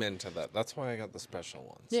 maybe. But I'm into that. That's why I got the special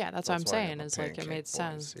ones. yeah, that's what I'm why I got saying. the Is like it pancake made boys,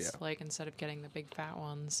 sense. Yeah. Like instead of getting the big fat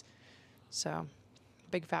ones, so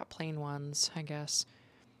big fat plain ones, I guess.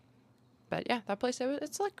 But yeah, that place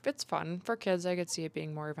it's fun for kids. I could see it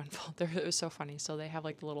being more eventful. It was so funny. So they have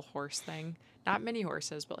like the little horse thing, not mini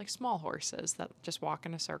horses, but like small horses that just walk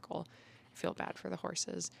in a circle. I feel bad for the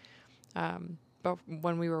horses. But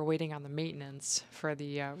when we were waiting on the maintenance for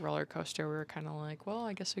the roller coaster, we were kind of like, well,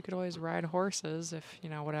 I guess we could always ride horses if,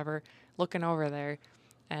 whatever. Looking over there,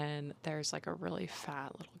 and there's like a really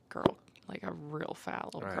fat little girl, like a real fat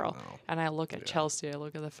little I girl. know. And I look at Yeah. Chelsea, I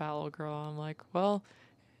look at the fat little girl, I'm like, well,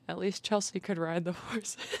 at least Chelsea could ride the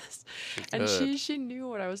horses. And could. she knew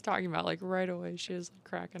what I was talking about, like right away. She was like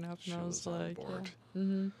cracking up, and She I was was on like, board. yeah.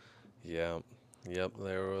 Mm-hmm. Yeah. Yep,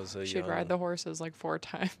 there was a She'd young... ride the horses like 4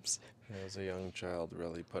 times. There was a young child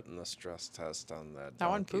really putting the stress test on that That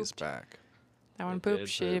one donkey's pooped. back. That one It pooped. did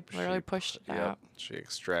She poop. literally She- pushed it yep, out. She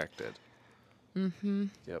extracted. Mm-hmm.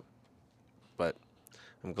 Yep. But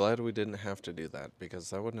I'm glad we didn't have to do that because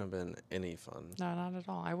that wouldn't have been any fun. No, not at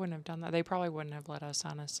all. I wouldn't have done that. They probably wouldn't have let us,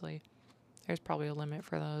 honestly. There's probably a limit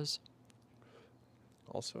for those.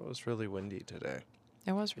 Also, it was really windy today.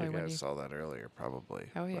 It was really You guys windy. saw that earlier, probably.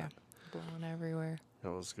 Oh, but yeah. Blowing everywhere. It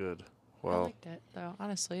was good. I Well, liked it, though.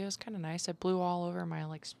 Honestly, it was kind of nice. It blew all over my,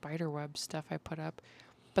 like, spider web stuff I put up.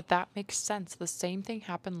 But that makes sense. The same thing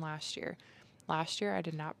happened last year. Last year, I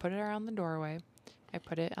did not put it around the doorway. I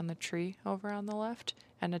put it on the tree over on the left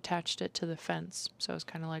and attached it to the fence. So it was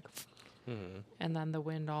kind of like... And then the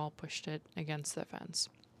wind all pushed it against the fence.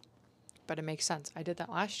 But it makes sense. I did that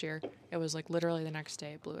last year. It was like literally the next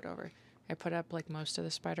day, I blew it over. I put up like most of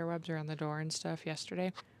the spider webs around the door and stuff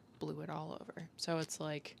yesterday, blew it all over. So it's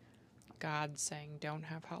like God saying, don't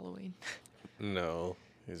have Halloween. no.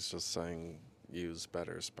 He's just saying use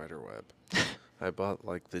better spider web. I bought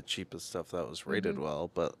like the cheapest stuff that was rated well,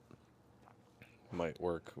 but might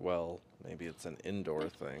work well. Maybe it's an indoor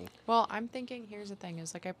thing. Well, I'm thinking, here's the thing,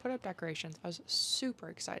 is like I put up decorations. I was super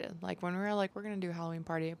excited. Like when we were like, we're going to do a Halloween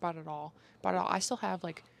party, I bought it all. I still have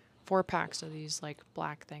like 4 packs of these like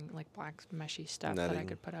black meshy stuff that I Netting.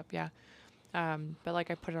 could put up. Yeah. But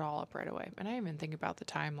like I put it all up right away. And I didn't even think about the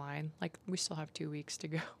timeline. Like we still have 2 weeks to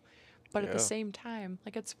go. But at the Yeah. same time,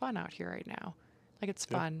 like it's fun out here right now. Like it's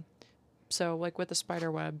Yeah. fun. So like with the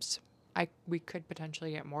spider webs, we could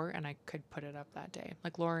potentially get more and I could put it up that day.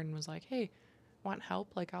 Like Lauren was like, hey, want help?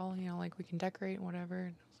 Like I'll, like we can decorate and whatever.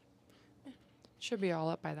 And I was like, should be all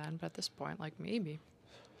up by then. But at this point, like maybe.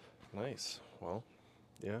 Nice. Well,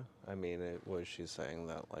 yeah. I mean, was she saying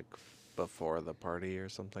that like before the party or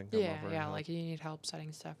something? Come Yeah, over and yeah. help? Like you need help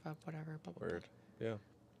setting stuff up, whatever. Blah, blah, blah. Word. Yeah.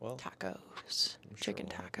 Well, Tacos. I'm sure Chicken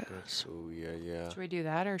we'll have to go- tacos. Oh, yeah, yeah. Should we do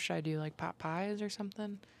that or should I do like pot pies or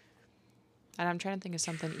something? And I'm trying to think of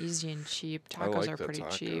something easy and cheap. I Tacos like are the pretty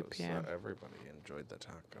tacos. cheap. Yeah. Everybody enjoyed the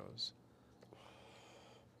tacos.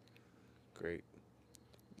 Great.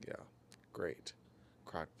 Yeah. Great.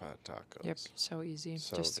 Crockpot tacos. Yep. So easy.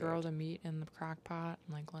 So Just throw good. the meat in the crock pot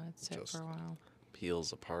and like let it sit Just- for a while.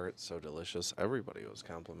 Peels apart. So delicious. Everybody was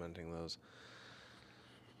complimenting those.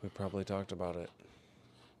 We probably talked about it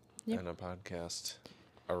Yep. in a podcast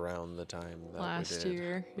around the time that Last we did.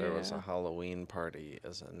 year, There was yeah. a Halloween party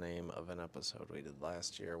as a name of an episode we did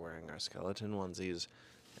last year wearing our skeleton onesies.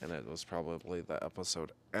 And it was probably the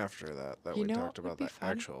episode after that You we know talked what would about be the fun?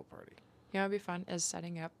 actual party. You know, what'd be fun is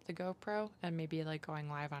setting up the GoPro and maybe like going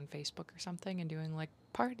live on Facebook or something and doing like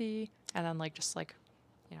party and then like just like,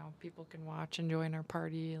 people can watch and join our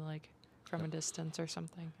party like from a distance or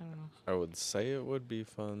something. I don't know. I would say it would be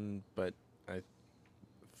fun, but I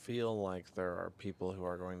feel like there are people who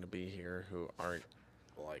are going to be here who aren't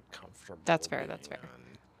like comfortable. That's fair, that's being fair. on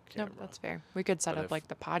Nope, camera. that's fair. We could set But up if- like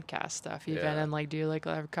the podcast stuff even Yeah. and like do like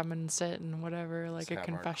come and sit and whatever, like Just a have our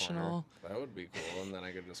corner. confessional. That would be cool, and then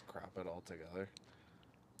I could just crop it all together.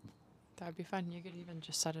 That'd be fun. You could even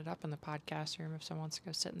just set it up in the podcast room if someone wants to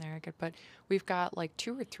go sit in there. I could put. We've got like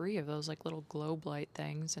 2 or 3 of those like little globe light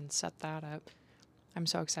things and set that up. I'm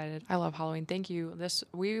so excited. I love Halloween. Thank you. This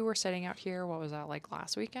we were sitting out here. What was that, like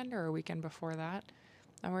last weekend or a weekend before that?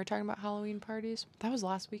 And we were talking about Halloween parties. That was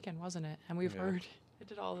last weekend, wasn't it? And we've Yeah. heard I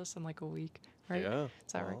did all this in like a week, right? Yeah.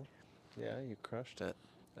 Is that right? Well, yeah, you crushed it.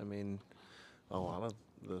 I mean, a lot of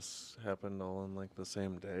this happened all in like the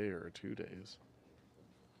same day or 2 days.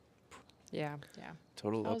 Yeah, yeah.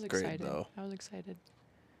 Total I was upgrade excited. though. I was excited.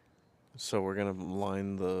 So we're gonna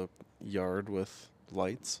line the yard with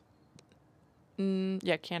lights.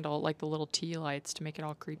 Yeah, candle, like the little tea lights to make it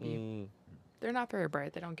all creepy. Mm, They're not very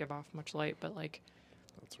bright. They don't give off much light, but like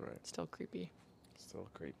that's right. still creepy. Still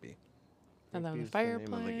creepy. And then the Creepy's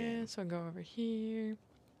name of the game. fireplace. We'll go over here.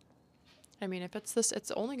 I mean, if it's this, it's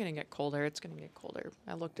only going to get colder. It's going to get colder.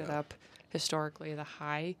 I looked it Yeah. up. Historically, the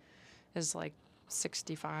high is like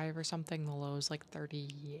 65 or something. The low is like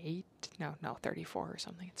 38. No, 34 or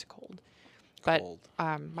something. It's cold. But Cold.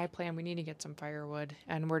 my plan, we need to get some firewood,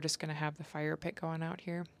 and we're just going to have the fire pit going out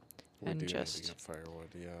here. We and do need to just- get firewood.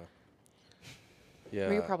 Yeah. Yeah.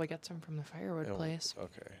 We could probably get some from the firewood Oh, place.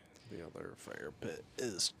 Okay. The other fire pit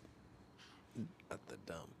is at the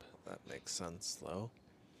dump. That makes sense, though.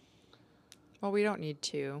 Well, we don't need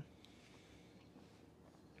two.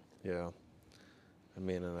 Yeah. I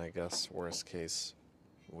mean, and I guess worst case,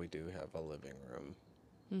 we do have a living room.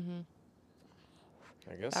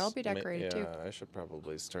 Mm-hmm. I guess That'll be decorated, too. Yeah, I should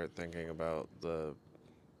probably start thinking about the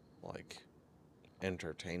like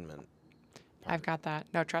entertainment. I've got that.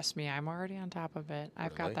 No, trust me, I'm already on top of it.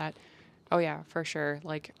 I've Really? got that. Oh yeah, for sure.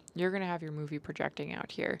 Like you're gonna have your movie projecting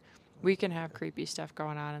out here. We can have creepy stuff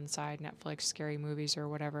going on inside, Netflix, scary movies or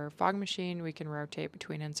whatever. Fog machine, we can rotate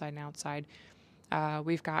between inside and outside.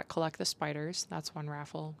 We've got collect the spiders. That's one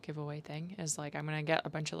raffle giveaway thing. Is like I'm gonna get a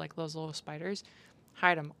bunch of like those little spiders,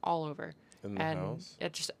 hide them all over, In the and house?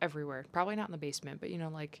 it's just everywhere. Probably not in the basement, but you know,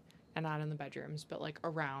 like, and not in the bedrooms, but like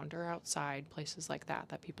around or outside places like that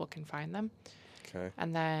that people can find them. Okay.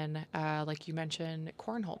 And then, like you mentioned,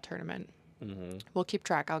 cornhole tournament. Mm-hmm. We'll keep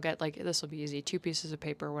track. I'll get like this will be easy. 2 pieces of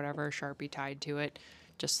paper, whatever, Sharpie tied to it.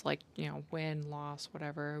 Just like win, loss,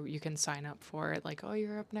 whatever. You can sign up for it. Like, oh,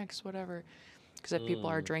 you're up next, whatever. Because if people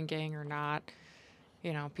are drinking or not,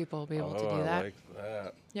 people will be able to do I that. like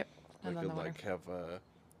that. Yep. We And then could the winner. like have a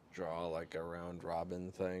draw like a round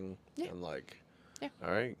robin thing. Yeah. And like, Yeah. all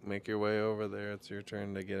right, make your way over there. It's your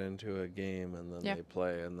turn to get into a game, and then Yeah. they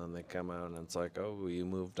play, and then they come out, and it's like, oh, you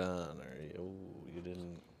moved on, or you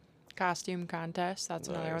didn't. Costume contest. That's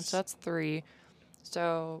another one. Nice. So that's 3.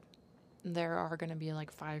 So there are going to be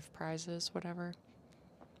like 5 prizes, whatever.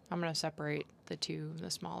 I'm going to separate the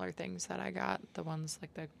smaller things that I got. The ones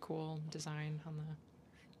like the cool design on the.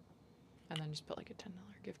 And then just put like a $10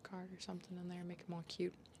 gift card or something in there, make them all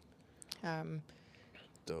cute.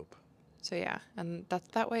 Dope. So yeah, and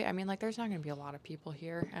that way. I mean, like, there's not going to be a lot of people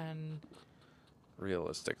here, and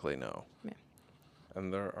Realistically, no. Yeah.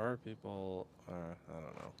 And there are people. I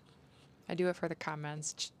don't know. I do it for the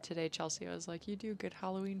comments. Today, Chelsea was like, "You do good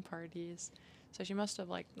Halloween parties," so she must have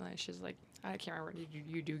she's like, I can't remember.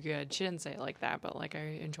 You do good. She didn't say it like that, but like,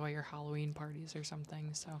 I enjoy your Halloween parties or something.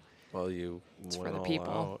 So Well, you It's for went the all people.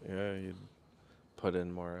 out. Yeah, you put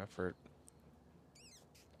in more effort.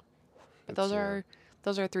 But It's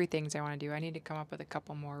those are 3 things I want to do. I need to come up with a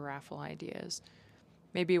couple more raffle ideas.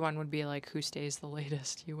 Maybe one would be like, who stays the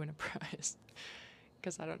latest, you win a prize.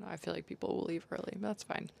 Because I don't know. I feel like people will leave early. But that's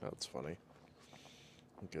fine. That's funny.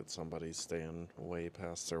 Get somebody staying way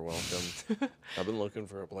past their welcome. I've been looking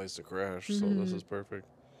for a place to crash, so this is perfect.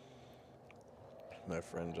 My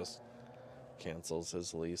friend just cancels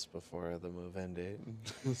his lease before the move-in date.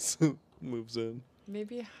 So moves in.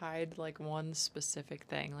 Maybe hide like one specific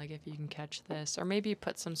thing, like if you can catch this, or maybe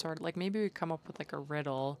put some sort of, like, maybe we come up with like a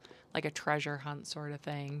riddle, like a treasure hunt sort of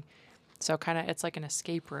thing. So kind of it's like an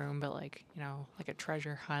escape room, but like like a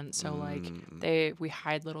treasure hunt. So like we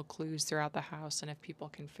hide little clues throughout the house, and if people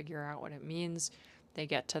can figure out what it means, they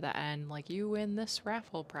get to the end, like, you win this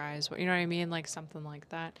raffle prize. You know what I mean? Like something like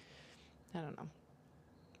that. I don't know.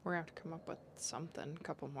 We're gonna have to come up with something. A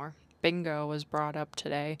couple more. Bingo was brought up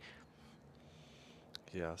today,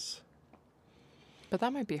 Yes. but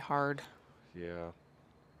that might be hard. Yeah.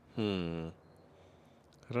 I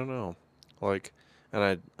don't know. Like,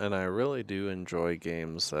 and I really do enjoy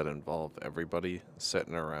games that involve everybody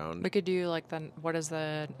sitting around. We could do like what is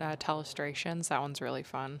the telestrations? That one's really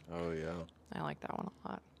fun. Oh yeah. I like that one a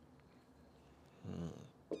lot.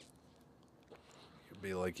 It'd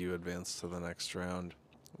be like you advance to the next round.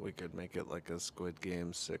 We could make it like a Squid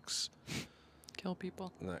Game 6. Kill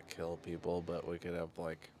people. Not kill people, but we could have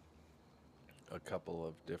like a couple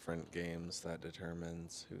of different games that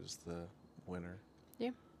determines who's the winner.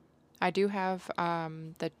 Yeah. I do have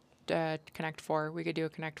the Connect Four. We could do a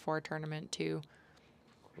Connect Four tournament too.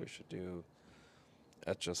 We should do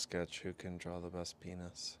Etch a Sketch who can draw the best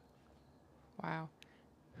penis. Wow.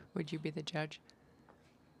 Would you be the judge?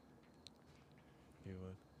 You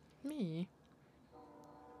would. Me?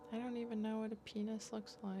 I don't even know what a penis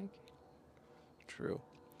looks like. True.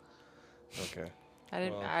 Okay. I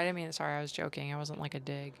didn't mean, sorry, I was joking. I wasn't like a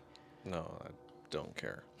dig. No, I don't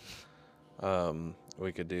care.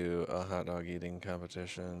 We could do a hot dog eating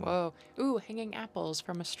competition. Whoa. Ooh, hanging apples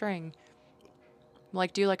from a string.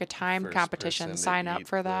 Like, do like a time First competition. person to Sign up eat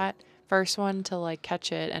for the- that. First one to like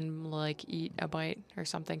catch it and like eat a bite or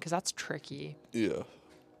something, because that's tricky. Yeah.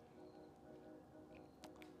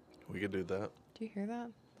 We could do that. Do you hear that?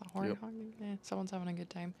 The horn Yep. honking? Yeah, someone's having a good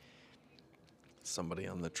time. Somebody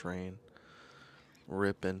on the train.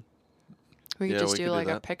 Ripping. We could Yeah, just we do could do like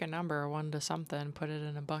a that. pick a number, 1 to something, put it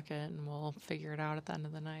in a bucket, and we'll figure it out at the end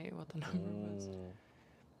of the night what the number was.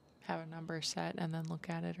 Have a number set and then look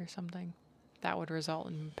at it or something. That would result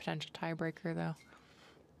in potential tiebreaker, though.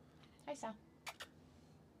 Hi, Sal.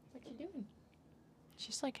 What you doing?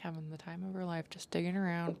 She's like having the time of her life, just digging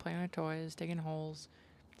around, playing with toys, digging holes,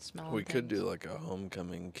 smelling. We could things. do like a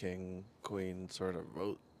homecoming king queen sort of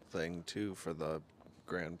vote thing too for the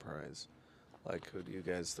grand prize. Like, who do you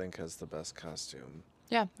guys think has the best costume?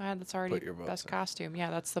 Yeah, that's already Put your votes best in. costume.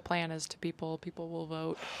 Yeah, that's the plan. Is to people will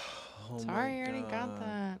vote. Oh Sorry, I already got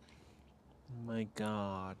that. Oh my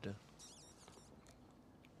god.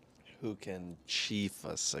 Who can chief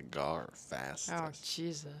a cigar fastest? Oh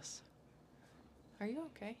Jesus. Are you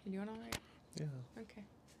okay? You doing all right? Yeah. Okay.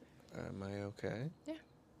 Am I okay? Yeah.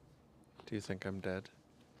 Do you think I'm dead?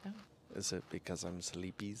 No. Is it because I'm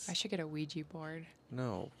sleepies? I should get a Ouija board.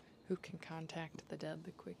 No. Who can contact the dead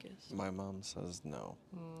the quickest? My mom says no.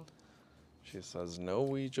 Mm. She says no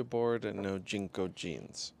Ouija board and no Jinko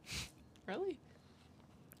jeans. Really?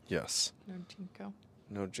 Yes. No Tinko.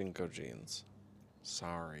 No Jinko jeans.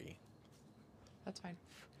 Sorry. That's fine.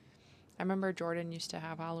 I remember Jordan used to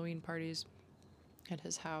have Halloween parties at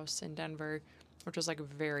his house in Denver, which was like a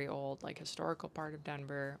very old, like historical part of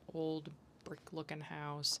Denver, old brick-looking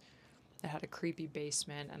house. It had a creepy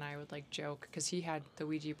basement, and I would like joke because he had the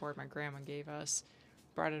Ouija board my grandma gave us,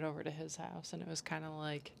 brought it over to his house, and it was kind of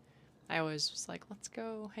like I always was like, let's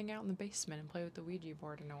go hang out in the basement and play with the Ouija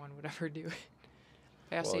board, and no one would ever do it.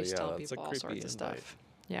 I also Well, used to yeah, tell that's a people all sorts creepy of invite. stuff.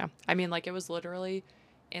 Yeah, I mean, like it was literally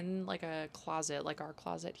in like a closet, like our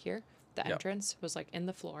closet here. The Yep. entrance was like in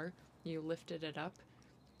the floor. You lifted it up,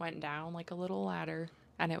 went down like a little ladder,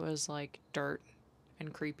 and it was like dirt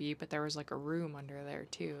and creepy, but there was like a room under there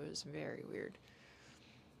too. It was very weird.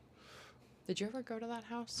 Did you ever go to that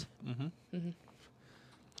house? Mm-hmm.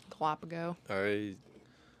 Galapagos.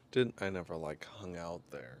 I never like hung out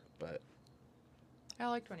there, but I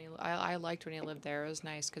liked when I liked when he lived there. It was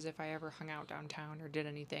nice because if I ever hung out downtown or did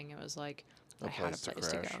anything, it was like A I had a place to place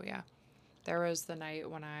to crash. go. Yeah, there was the night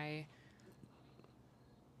when I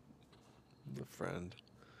the friend,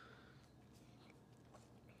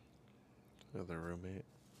 the other roommate.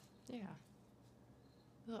 yeah.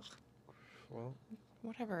 Ugh, Well,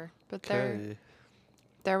 whatever. But okay.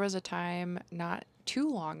 there was a time not too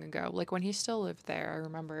long ago, like when he still lived there. I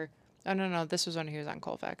remember. Oh no, this was when he was on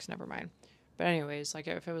Colfax. Never mind. But anyways, like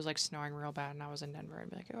if it was like snowing real bad and I was in Denver, I'd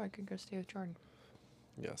be like, oh, I could go stay with Jordan.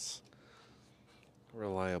 Yes.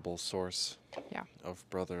 Reliable source. Yeah. Of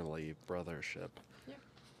brotherly brothership. Yeah.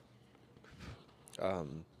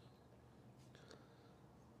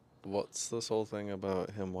 What's this whole thing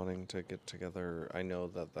about him wanting to get together? I know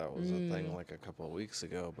that was a thing like a couple of weeks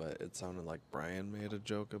ago, but it sounded like Brian made a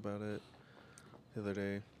joke about it the other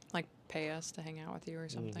day. Like pay us to hang out with you or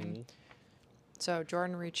something. Mhm. So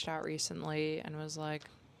Jordan reached out recently and was like,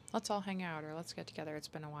 let's all hang out or let's get together. It's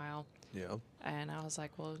been a while. Yeah. And I was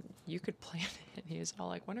like, well, you could plan it. And he was all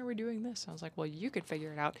like, when are we doing this? I was like, well, you could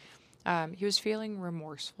figure it out. He was feeling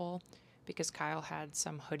remorseful because Kyle had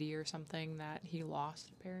some hoodie or something that he lost,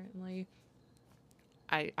 apparently.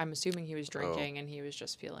 I'm assuming he was drinking and he was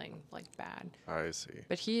just feeling like bad. I see.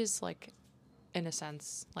 But he is like, in a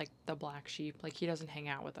sense, like the black sheep. Like he doesn't hang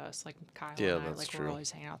out with us. Like Kyle Yeah, and I, that's like true. we're always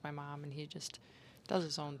hanging out with my mom, and he just does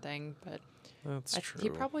his own thing. But That's true. he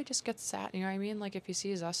probably just gets sad. You know what I mean? Like if he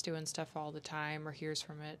sees us doing stuff all the time, or hears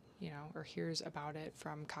from it, you know, or hears about it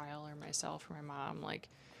from Kyle or myself or my mom, like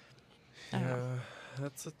I don't know. Yeah,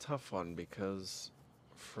 that's a tough one because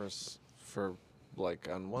for like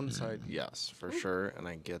on one side, yes, for sure, and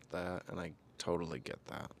I get that, and I totally get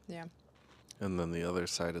that. Yeah. And then the other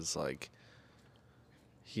side is like,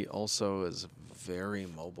 He also is very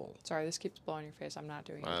mobile. Sorry, this keeps blowing your face. I'm not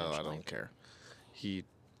doing it I intentionally. don't care. He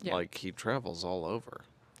Yeah. he travels all over.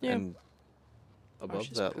 Yeah. And above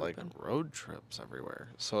she's that, pooping. road trips everywhere.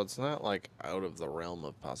 So it's not out of the realm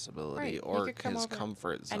of possibility Right, he or could come his over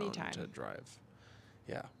comfort zone anytime. to drive.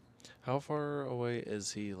 Yeah. How far away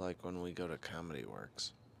is he when we go to Comedy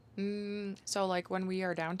Works? So like when we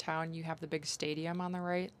are downtown, you have the big stadium on the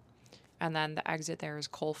right, and then the exit there is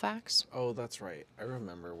Colfax. Oh, that's right. I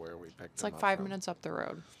remember where we picked It's him like up 5 minutes up the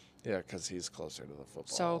road. Yeah, because he's closer to the football.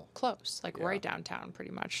 So close, like Yeah. right downtown,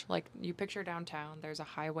 pretty much. Like you picture downtown, there's a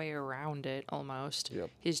highway around it almost.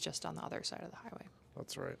 Yep. He's just on the other side of the highway.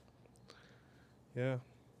 That's right. Yeah.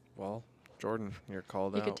 Well, Jordan, you're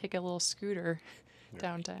called You out. could take a little scooter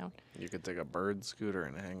downtown. You could take a bird scooter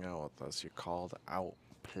and hang out with us. You're called out.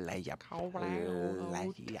 Playa. Called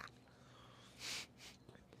out.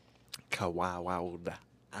 Kawawawda.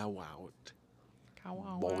 Out.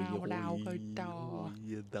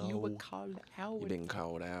 You were called out. You've been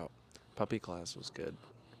called out. Puppy class was good.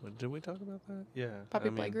 Did we talk about that? Yeah. Puppy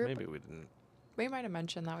play group? Maybe we didn't. We might have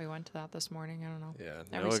mentioned that we went to that this morning. I don't know. Yeah.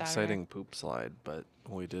 Every No Saturday. exciting poop slide, but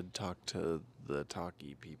we did talk to the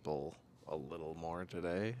talkie people a little more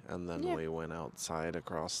today, and then we went outside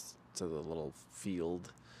across to the little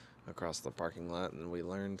field across the parking lot, and we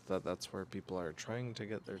learned that that's where people are trying to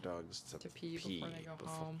get their dogs to pee before they go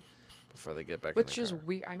home. Before they get back Which in the is car.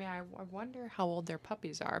 weird. I mean, I wonder how old their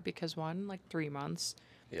puppies are, because one, like 3 months.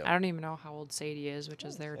 Yep. I don't even know how old Sadie is, which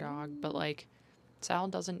is their dog, but like Sal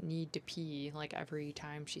doesn't need to pee like every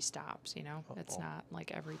time she stops, you know? It's not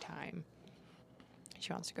like every time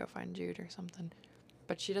she wants to go find Jude or something.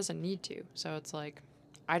 But she doesn't need to. So it's like,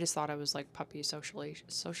 I just thought it was like puppy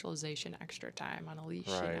socialization extra time on a leash,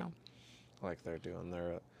 Right. you know? Like they're doing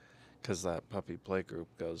their, because that puppy play group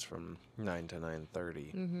goes from 9 to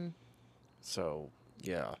 9:30. Mm-hmm. So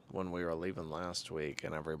yeah, when we were leaving last week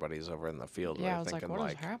and everybody's over in the field, Yeah, I we're was thinking like,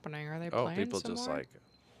 what is happening? Are they oh, playing people some just more?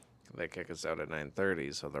 they kick us out at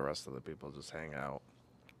 9:30, so the rest of the people just hang out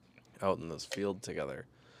in this field together.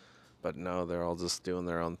 But no, they're all just doing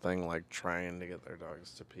their own thing, like trying to get their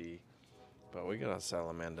dogs to pee. But we got a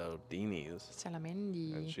Salamando Deenies,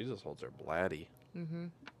 Salamendi. and she just holds her blatty. Mm-hmm.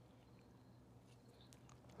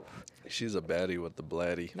 She's a baddie with the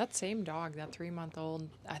blatty. That same dog, that 3-month-old,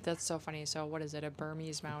 that's so funny. So what is it, a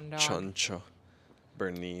Burmese mountain dog? Chuncha.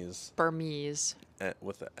 Bernese. Burmese.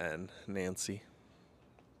 With an N. Nancy.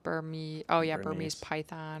 Burmese. Oh, yeah, Burmese Bernese.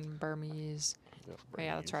 Python, Burmese. Yep, Oh,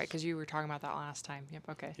 yeah, that's right, because you were talking about that last time. Yep,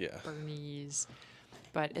 okay. Yeah. Burmese.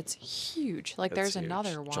 But it's huge. Like, It's there's huge.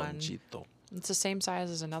 another one. Chonchito. It's the same size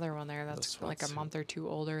as another one there. That's This like a one's- month or two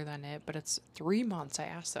older than it, but it's 3 months. I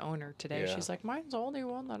asked the owner today. Yeah. She's like, mine's the only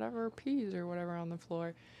one that ever pees or whatever on the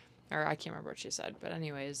floor. Or I can't remember what she said. But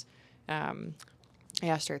anyways, I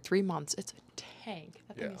asked her, 3 months. It's a tank.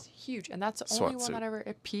 That thing Yeah. is huge. And that's the SWAT only one suit. that ever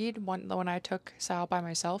it peed. When I took Sal by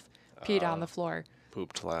myself, peed on the floor.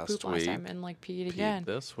 Pooped last Pooped week. last time and like peed Peed again.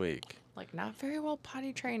 this week. Like, not very well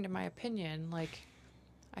potty trained in my opinion. Like,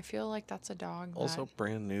 I feel like that's a dog Also, that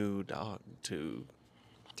brand new dog, too.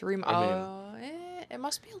 3 I it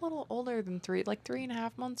must be a little older than 3, like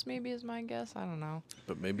 3.5 months maybe is my guess. I don't know.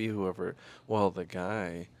 But maybe the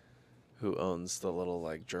guy who owns the little,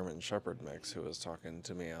 German Shepherd mix who was talking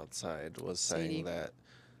to me outside was Sadie. saying that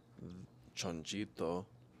Chonchito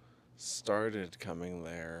started coming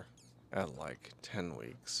there at, 10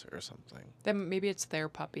 weeks or something. Then maybe it's their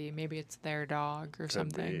puppy, maybe it's their dog or Could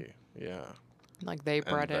something. be, yeah. Like they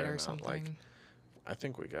bred it they're or not, something. I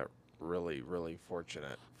think we got really, really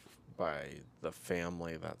fortunate by the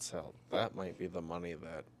family that Sal. That might be the money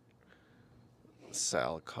that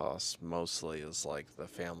Sal costs mostly is the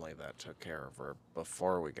family that took care of her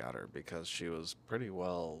before we got her, because she was pretty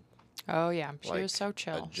well Oh yeah, she was so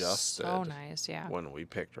chill, adjusted so nice. Yeah. when we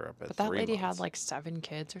picked her up at But that 3 lady months. had 7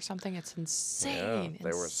 kids or something. It's insane. Yeah,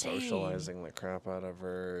 they were insane. socializing the crap out of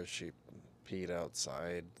her. She peed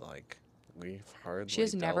outside. We've hardly. She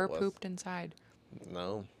has never dealt with- pooped inside.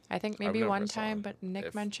 No. I think I've maybe never one saw time, it. but Nick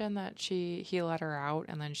If- mentioned that he let her out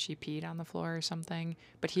and then she peed on the floor or something.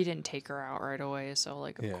 But he didn't take her out right away, so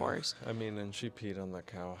of course. I mean, and she peed on the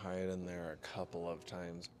cowhide in there a couple of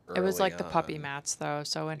times. It was early the puppy on. mats though,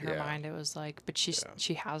 so in her Yeah. mind it was but Yeah.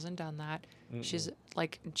 she hasn't done that. She's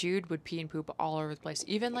Jude would pee and poop all over the place.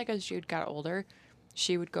 Even as Jude got older,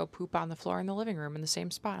 she would go poop on the floor in the living room in the same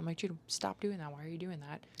spot. I'm like, Jude, stop doing that. Why are you doing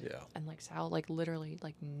that? Yeah. And Sal, literally,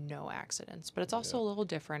 no accidents. But it's also a little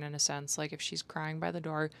different in a sense. If she's crying by the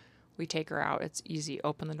door, we take her out. It's easy.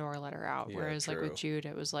 Open the door, let her out. Yeah, Whereas true. with Jude,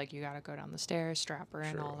 it was you got to go down the stairs, strap her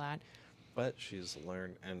in, all True. that. But she's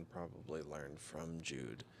learned and probably learned from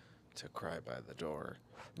Jude to cry by the door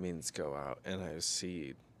means go out. And I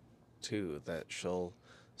see, too, that she'll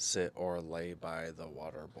sit or lay by the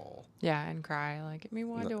water bowl. Yeah, and cry like, give me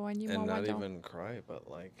water when you And want not water. even cry, but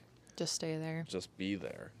like Just stay there. just be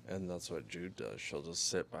there. And that's what Jude does. She'll just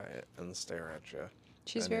sit by it and stare at you.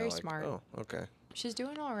 She's And you're very like, smart. oh, okay. She's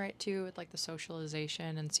doing all right too with like the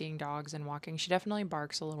socialization and seeing dogs and walking. She definitely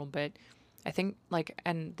barks a little bit. I think like,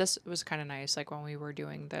 and this was kind of nice. Like when we were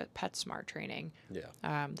doing the PetSmart training,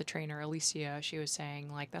 Yeah. the trainer Alicia, she was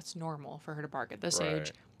saying like that's normal for her to bark at this Right.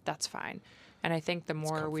 age. That's fine. And I think the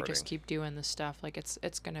more we just comforting. keep doing this stuff, like it's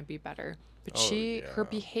gonna be better. But Oh, her yeah.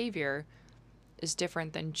 behavior is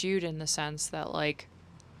different than Jude in the sense that like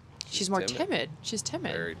she's more timid. timid. She's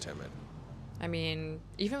timid. Very timid. I mean,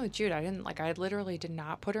 even with Jude, I literally did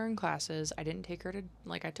not put her in classes. I didn't take her to,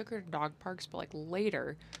 like, I took her to dog parks, but, like,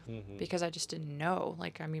 later because I just didn't know.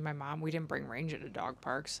 Like, I mean, my mom, we didn't bring Ranger to dog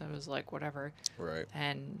parks. So it was like, whatever. Right.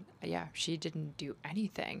 And, yeah, she didn't do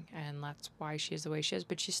anything. And that's why she is the way she is.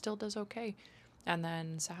 But she still does okay. And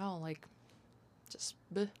then Sal, like, just,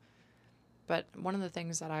 bleh. But one of the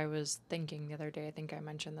things that I was thinking the other day, I think I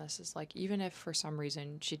mentioned this, is, like, even if for some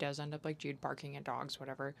reason she does end up, like, Jude barking at dogs,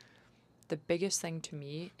 whatever, the biggest thing to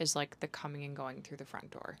me is like the coming and going through the front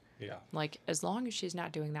door. Yeah. Like as long as she's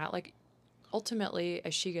not doing that, like ultimately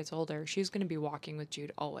as she gets older, she's going to be walking with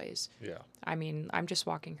Jude always. Yeah. I mean, I'm just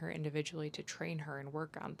walking her individually to train her and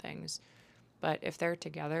work on things. But if they're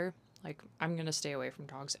together, like I'm going to stay away from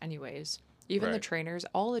dogs anyways. Even the Right. trainers,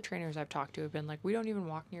 all the trainers I've talked to have been like, we don't even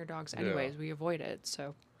walk near dogs anyways. We avoid it.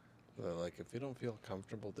 So They're like, if you don't feel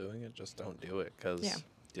comfortable doing it, just don't do it because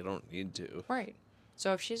you don't need to. right.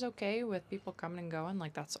 So if she's okay with people coming and going,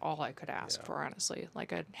 like that's all I could ask for, honestly.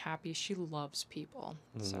 Like a happy, she loves people.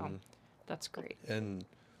 So that's great. And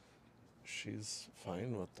she's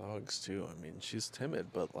fine with dogs too. I mean, she's timid,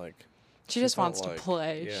 but like She just wants to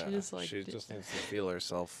play. Yeah, She just like she just needs to feel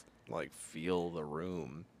herself, like feel the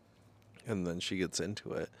room, and then she gets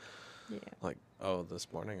into it. Yeah. Like, oh,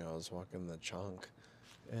 this morning I was walking the chunk,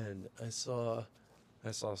 and I saw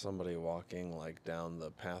somebody walking like down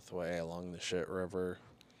the pathway along the shit river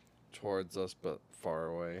towards us, but far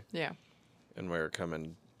away. Yeah. And we were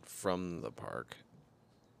coming from the park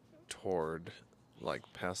toward, like,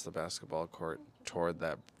 past the basketball court toward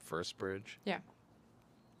that first bridge. Yeah.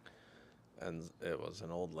 And it was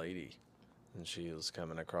an old lady. And she was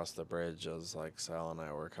coming across the bridge as, like, Sal and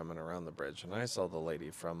I were coming around the bridge. And I saw the lady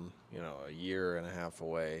from, a year and a half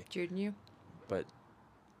away. Jude and you? But,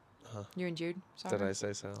 You and Jude? did I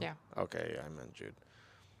say Sal? Yeah. Okay, I meant Jude.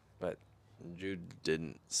 But Jude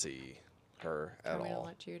didn't see her at Want me to all.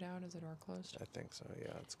 let Jude out? Is the door closed? I think so.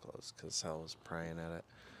 Yeah, it's closed because Sal was prying at it.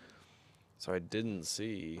 So I didn't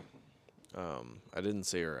see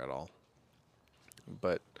her at all.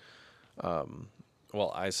 But,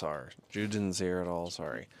 well, I saw her. Jude didn't see her at all.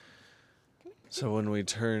 Sorry. So when we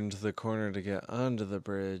turned the corner to get onto the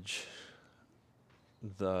bridge,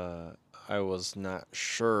 I was not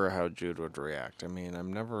sure how Jude would react. I mean,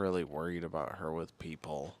 I'm never really worried about her with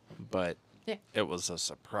people, but it was a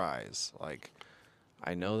surprise. Like,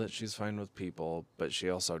 I know that she's fine with people, but she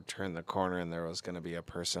also turned the corner and there was going to be a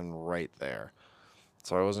person right there.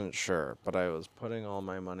 So I wasn't sure, but I was putting all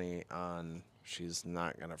my money on she's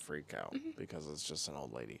not going to freak out because it's just an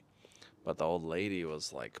old lady. But the old lady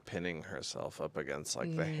was, like, pinning herself up against,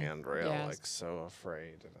 like, the handrail, like, so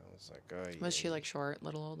afraid. And I was like, oh, Was she, like, short,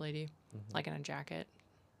 little old lady? Like in a jacket?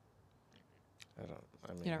 I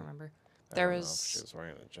mean, You don't remember? I There don't was... know if she was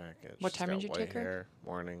wearing a jacket. What She's time got did you white take her? hair.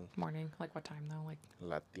 Morning. Morning. Like what time, though? Like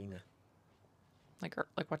Latina. like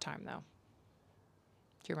what time, though?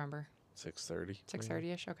 Do you remember? 6:30.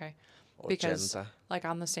 6:30-ish? Okay. Because, Ochenta. like,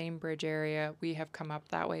 on the same bridge area, we have come up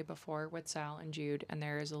that way before with Sal and Jude, and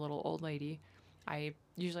there is a little old lady. I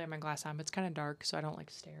usually have my glass on, but it's kind of dark, so I don't,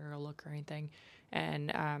 like, stare or look or anything.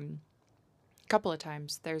 And a couple of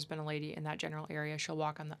times, there's been a lady in that general area. She'll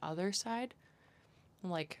walk on the other side,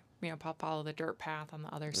 like, follow the dirt path on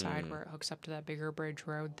the other side where it hooks up to that bigger bridge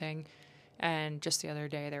road thing. And just the other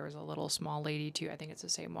day, there was a little small lady, too. I think it's the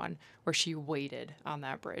same one, where she waited on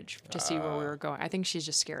that bridge to see where we were going. I think she's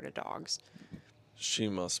just scared of dogs. She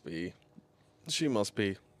must be. She must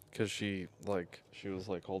be. Because she was,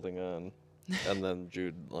 like, holding on. And then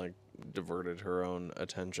Jude, like, diverted her own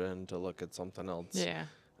attention to look at something else. Yeah.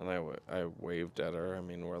 And I waved at her. I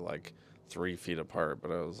mean, we're, like, 3 feet apart. But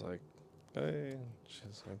I was like, hey.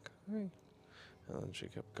 She's like, hey. And then she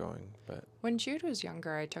kept going, but... When Jude was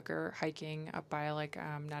younger, I took her hiking up by, like,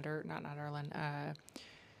 not Nutterland,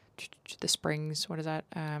 the springs, what is that?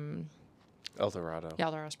 El Dorado. Yeah,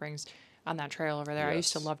 El Dorado Springs, on that trail over there. I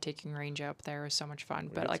used to Yes. love taking Ranger up there. It was so much fun.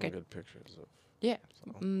 We But, got like, some good pictures of Yeah,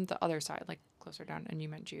 So. the other side, like closer down, and you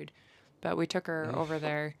meant Jude. But we took her over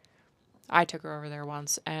there. I took her over there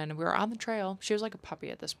once, and we were on the trail. She was like a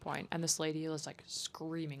puppy at this point, and this lady was like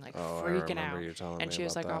screaming, like Oh, I freaking remember out. you telling And me she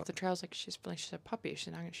was about like off that. the trails, like she's a puppy.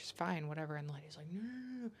 She's not, she's fine, whatever. And the lady's like, no,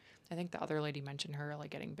 no, no. I think the other lady mentioned her like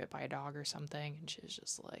getting bit by a dog or something, and she was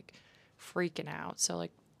just like freaking out. So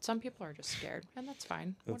like some people are just scared, and that's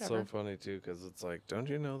fine, It's whatever. so funny too, because it's like, don't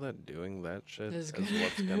you know that doing that shit Is is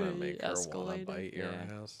what's gonna make her wanna escalated, bite your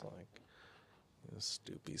yeah. ass? Like, you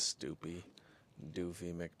stoopy,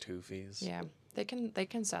 doofy McToofies. Yeah, they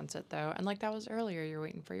can sense it though, and like that was earlier. You're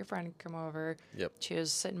waiting for your friend to come over. Yep. She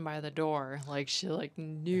was sitting by the door, like she like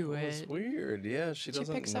knew It was it. weird. Yeah, she She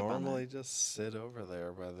doesn't picks up on normally that. just sit over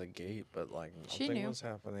there by the gate, but like She nothing knew. was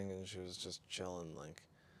happening, and she was just chilling. Like,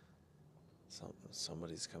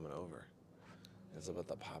 somebody's coming over. It's about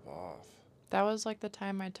to pop off. That was like the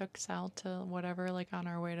time I took Sal to whatever, like on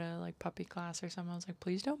our way to like puppy class or something. I was like,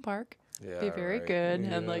 please don't bark. Yeah, Be very right. good,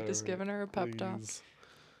 and like Yeah, just right. giving her a pep talk. Please.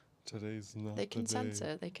 Today's not They the can sense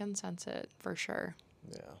day. it. They can sense it for sure.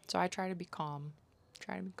 Yeah, So I try to be calm.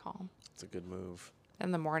 Try to be calm. it's a good move.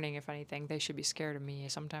 In the morning, if anything, they should be scared of me.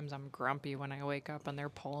 Sometimes I'm grumpy when I wake up and they're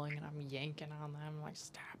pulling and I'm yanking on them. I'm like,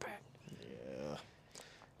 stop it. Yeah.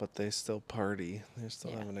 But they still party. They're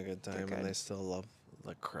still Yeah, having a good they're time, and good. they still love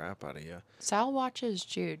the crap out of you. Sal watches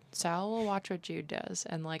Jude. Sal will watch what Jude does.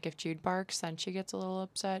 And like if Jude barks, then she gets a little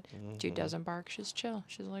upset. Jude doesn't bark, she's chill.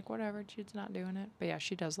 She's like, whatever, Jude's not doing it. But yeah,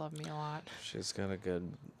 she does love me a lot. She's got a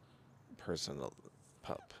good personal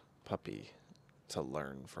puppy to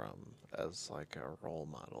learn from as like a role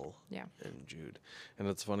model. Yeah. In Jude, and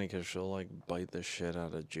it's funny because she'll like bite the shit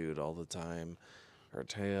out of Jude all the time. Her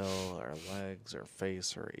tail, her legs, her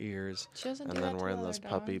face, her ears. She doesn't And do then that to we're in other this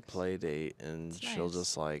puppy dogs. play date, and It's she'll nice.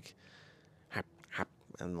 just like hap hap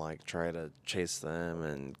and like try to chase them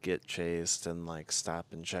and get chased and like stop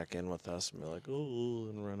and check in with us and be like, oh,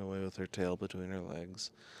 and run away with her tail between her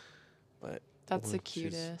legs. But That's the when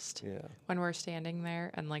she's- cutest. Yeah. When we're standing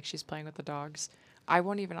there and like she's playing with the dogs, I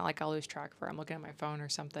won't even like I'll lose track of her. I'm looking at my phone or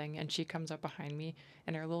something, and she comes up behind me,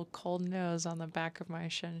 and her little cold nose on the back of my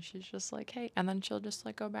shin. She's just like, "Hey," and then she'll just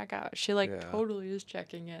like go back out. She like Yeah. totally is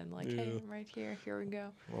checking in, like, "Hey, Yeah. I'm right here. Here we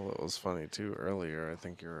go." Well, it was funny too earlier. I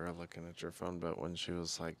think you were looking at your phone, but when she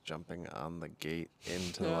was like jumping on the gate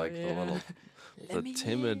into Oh, like the yeah. little, the Let me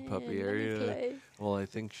timid in, puppy let me area. play. Well, I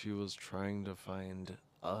think she was trying to find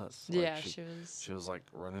us. Like Yeah, she was. she was like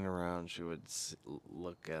running around. She would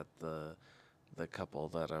look at the couple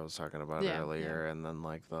that I was talking about Yeah, earlier, and then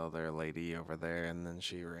like the other lady over there, and then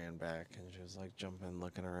she ran back and she was like jumping,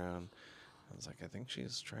 looking around. I was like, I think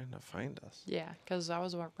she's trying to find us. Yeah, because that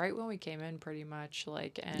was right when we came in, pretty much.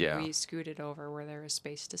 Like, and Yeah. we scooted over where there was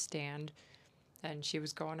space to stand. And she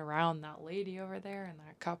was going around that lady over there and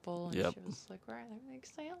that couple, and Yep. she was like, "Right, let me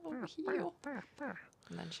say hello to you."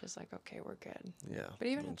 And then she's like, "Okay, we're good." Yeah. But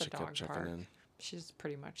even and at the she kept dog checking park, in. she's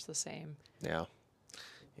pretty much the same. Yeah.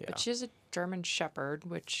 Yeah. But she's a German Shepherd,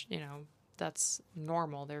 which that's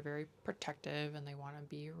normal. They're very protective and they want to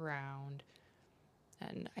be around.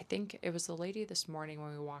 And I think it was the lady this morning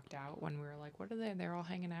when we walked out, when we were like, "What are they? They're all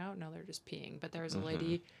hanging out?" No, they're just peeing. But there was a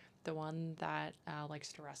lady, the one that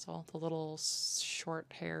likes to wrestle, the little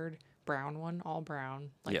short-haired brown one, all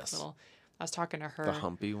brown, like Yes. little. I was talking to her. The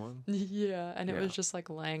humpy one. Yeah, and it Yeah. was just like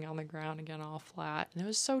laying on the ground again, all flat, and it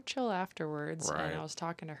was so chill afterwards. And Right. I was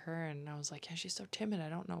talking to her, and I was like, "Yeah, she's so timid. I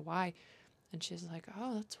don't know why." And she's like,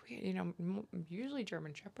 "Oh, that's weird. Usually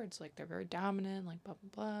German Shepherds, like, they're very dominant, like, blah, blah,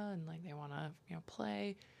 blah, and, like, they want to,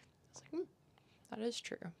 play." I was like, that is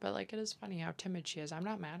true. But, like, it is funny how timid she is. I'm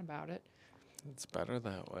not mad about it. It's better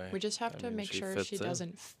that way. We just have I to mean, make she sure fits she in.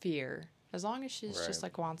 doesn't fear. As long as she's just, Right.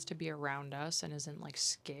 like, wants to be around us and isn't, like,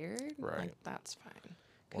 scared, Right. like, that's fine.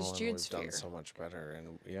 Because Well, and Jude's we've fear. done so much better,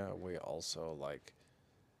 and yeah, we also like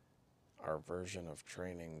our version of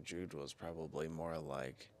training. Jude was probably more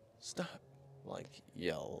like stop, like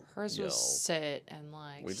yell. Hers yell. was sit and,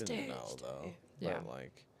 like, We stay, didn't know stay. though, Yeah. but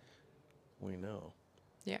like we know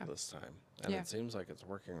Yeah. this time, and Yeah. it seems like it's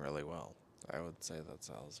working really well. I would say that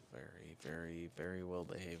Sal's very, very, very well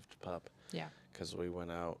behaved pup. Yeah. Because we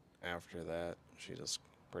went out after that, she just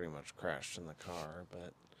pretty much crashed in the car,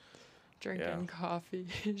 but. Drinking Yeah. coffee.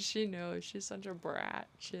 She knows. She's such a brat.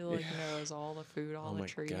 She like Yeah. knows all the food, all Oh the my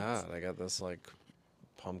treats. god! I got this like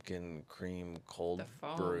pumpkin cream cold The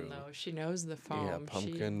foam brew. though. She knows the foam. Yeah,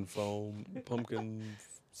 pumpkin foam,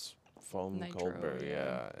 foam cold Nitro, brew.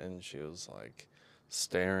 yeah. Yeah, and she was like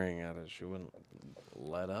staring at it. She wouldn't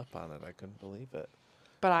let up on it. I couldn't believe it.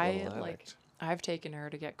 But Little addict. I've taken her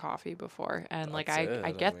to get coffee before, and like That's I it.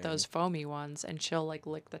 I get mean, those foamy ones, and she'll like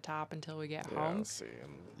lick the top until we get yeah, home. see,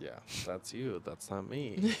 and yeah, that's you. That's not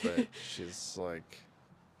me. But she's like,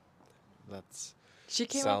 that's She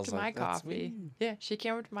came up Sal's to like, my that's coffee. me. Yeah, she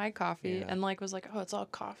came up to my coffee Yeah. and like was like, "Oh, it's all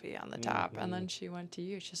coffee on the top." And Mm-hmm. then she went to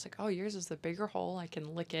you. She's like, "Oh, yours is the bigger hole. I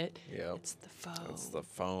can lick it. Yep. It's the foam." It's the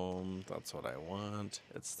foam. That's what I want.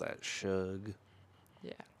 It's that shug.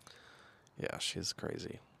 Yeah, Yeah, she's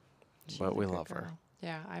crazy. she's But a we good love her. girl.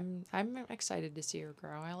 Yeah, I'm excited to see her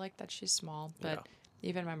grow. I like that she's small, but Yeah.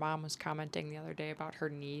 even my mom was commenting the other day about her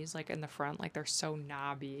knees, like in the front, like they're so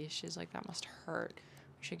knobby. She's like, that must hurt.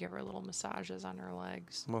 We should give her little massages on her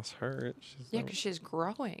legs. Must hurt. She's Yeah, not. because she's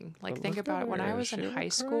growing. Like, But think look at about it. When I her. Is was in she high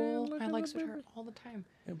crying? school, Look my at the legs would hurt baby. all the time.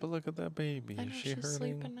 Yeah, but look at that baby. I Is know she she's hurting?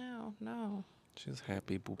 sleeping now. No. She's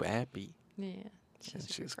happy, boop happy. Yeah, And she's a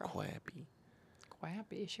good she's girl. quappy.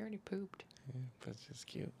 Quappy. She already pooped. Yeah, but she's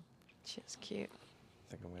cute. She's cute.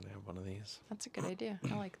 I think I'm gonna have one of these. That's a good idea.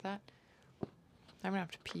 I like that. I'm gonna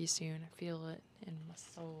have to pee soon. I feel it in my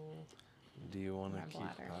soul. Do you want My to keep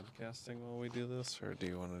bladder. podcasting while we do this, or do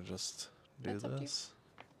you want to just do That's up to you. this?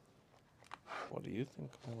 What do you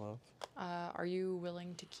think, my love? Are you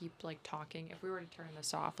willing to keep like talking? If we were to turn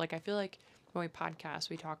this off, like I feel like when we podcast,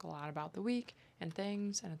 we talk a lot about the week and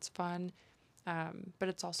things, and it's fun. But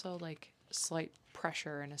it's also like slight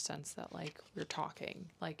pressure in a sense that like we're talking.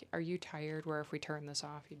 Like, are you tired? Where if we turn this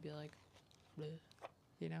off, you'd be like, bleh,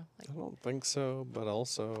 you know, like I don't think so, but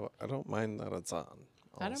also I don't mind that it's on.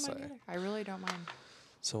 I I'll don't say. mind either. I really don't mind.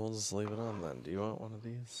 So we'll just leave it on then. Do you want one of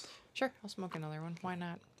these? Sure, I'll smoke another one. Why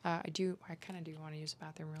not? I kind of do want to use the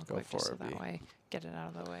bathroom real Go quick, for just so it, that B. way, get it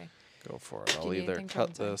out of the way. Go for it. Do I'll you need either anything from cut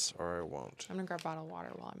inside? this or I won't. I'm gonna grab a bottle of water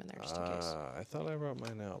while I'm in there, just in case. I thought I brought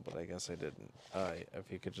mine out, but I guess I didn't.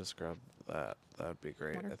 If you could just grab that would be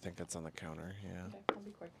great. Water? I think it's on the counter. Yeah. Okay, I'll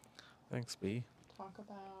be quick. Thanks, B. Talk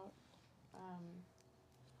about,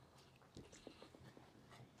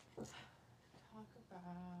 talk about.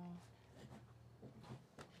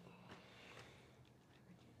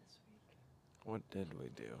 What did we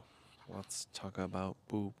do? Let's talk about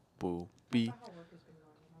boo boo bee. How work has been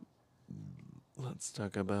going, Let's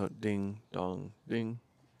talk about ding dong ding.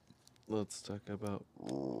 Let's talk about.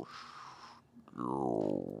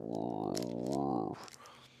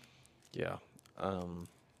 Yeah.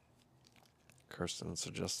 Kirsten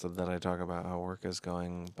suggested that I talk about how work is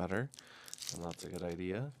going better, and that's a good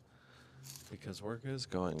idea because work is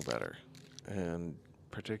going better, and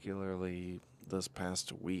particularly this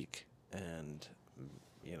past week. And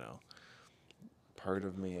you know, part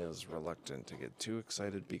of me is reluctant to get too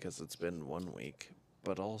excited because it's been 1 week,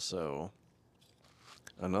 but also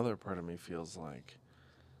another part of me feels like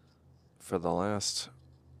for the last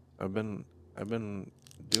I've been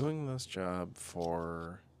doing this job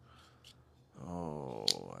for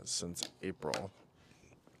since April.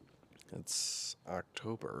 It's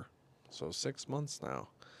October, so 6 months now.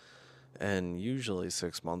 And usually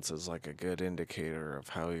 6 months is like a good indicator of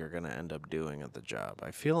how you're going to end up doing at the job.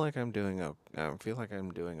 I feel like I'm doing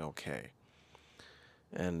okay.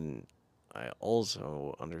 And I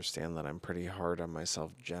also understand that I'm pretty hard on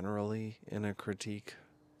myself generally in a critique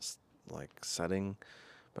setting,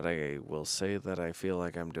 but I will say that I feel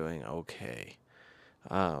like I'm doing okay.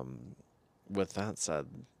 With that said,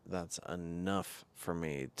 that's enough for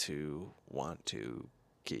me to want to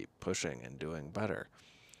keep pushing and doing better.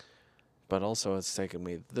 But also, it's taken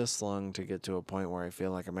me this long to get to a point where I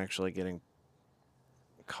feel like I'm actually getting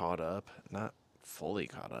caught up, not fully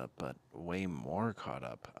caught up, but way more caught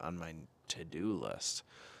up on my to-do list.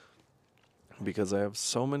 Because I have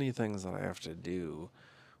so many things that I have to do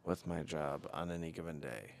with my job on any given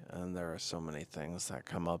day. And there are so many things that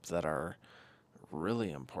come up that are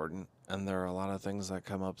really important. And there are a lot of things that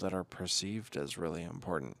come up that are perceived as really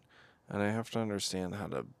important. And I have to understand how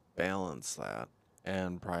to balance that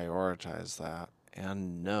and prioritize that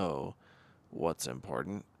and know what's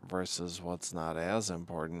important versus what's not as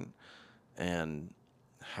important and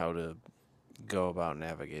how to go about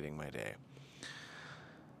navigating my day.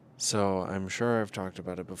 So I'm sure I've talked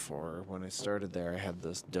about it before. When I started there, I had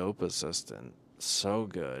this dope assistant. So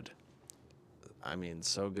good. I mean,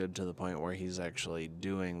 so good to the point where he's actually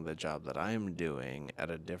doing the job that I'm doing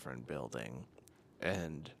at a different building.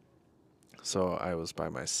 And so I was by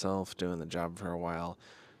myself doing the job for a while.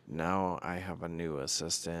 Now I have a new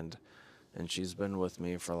assistant, and she's been with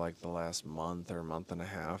me for like the last month or month and a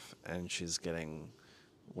half, and she's getting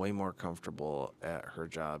way more comfortable at her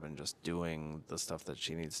job and just doing the stuff that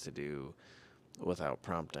she needs to do without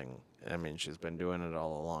prompting. I mean, she's been doing it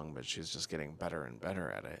all along, but she's just getting better and better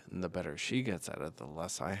at it. And the better she gets at it, the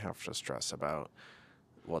less I have to stress about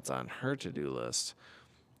what's on her to-do list.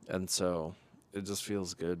 And so it just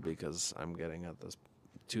feels good because I'm getting at this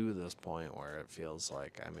point where it feels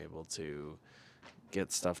like I'm able to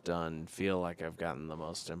get stuff done, feel like I've gotten the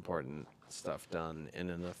most important stuff done in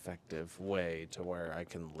an effective way to where I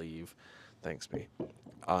can leave, thanks B,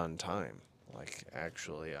 on time. Like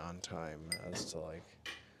actually on time as to like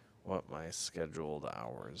what my scheduled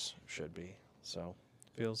hours should be. So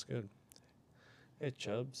feels good. Hey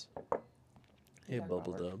Chubs. Hey Talk about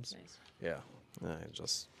Bubble work. Dubs. Nice. Yeah. I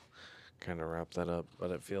just kind of wrap that up,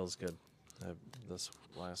 but it feels good. This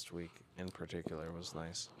last week in particular was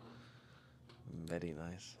nice. Very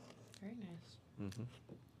nice. Very nice. Mm-hmm.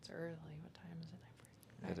 It's early. What time is it?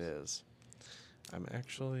 Nice. It is. I'm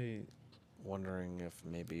actually wondering if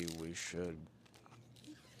maybe we should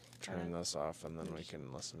turn this off and then we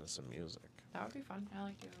can listen to some music. That would be fun. I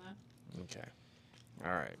like doing that. Okay.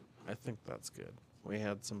 All right. I think that's good. We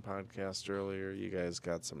had some podcasts earlier. You guys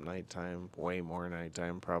got some nighttime, way more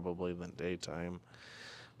nighttime probably than daytime.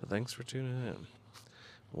 But thanks for tuning in.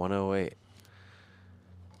 108.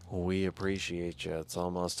 We appreciate you. It's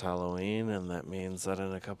almost Halloween, and that means that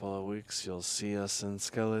in a couple of weeks you'll see us in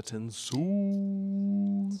skeleton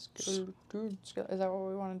suits. Is that what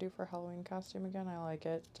we want to do for Halloween costume again? I like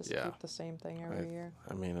it. Just Yeah. keep the same thing every year.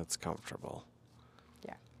 I mean, it's comfortable.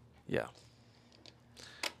 Yeah. Yeah.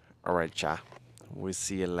 All right, cha. We'll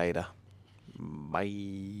see you later. Bye.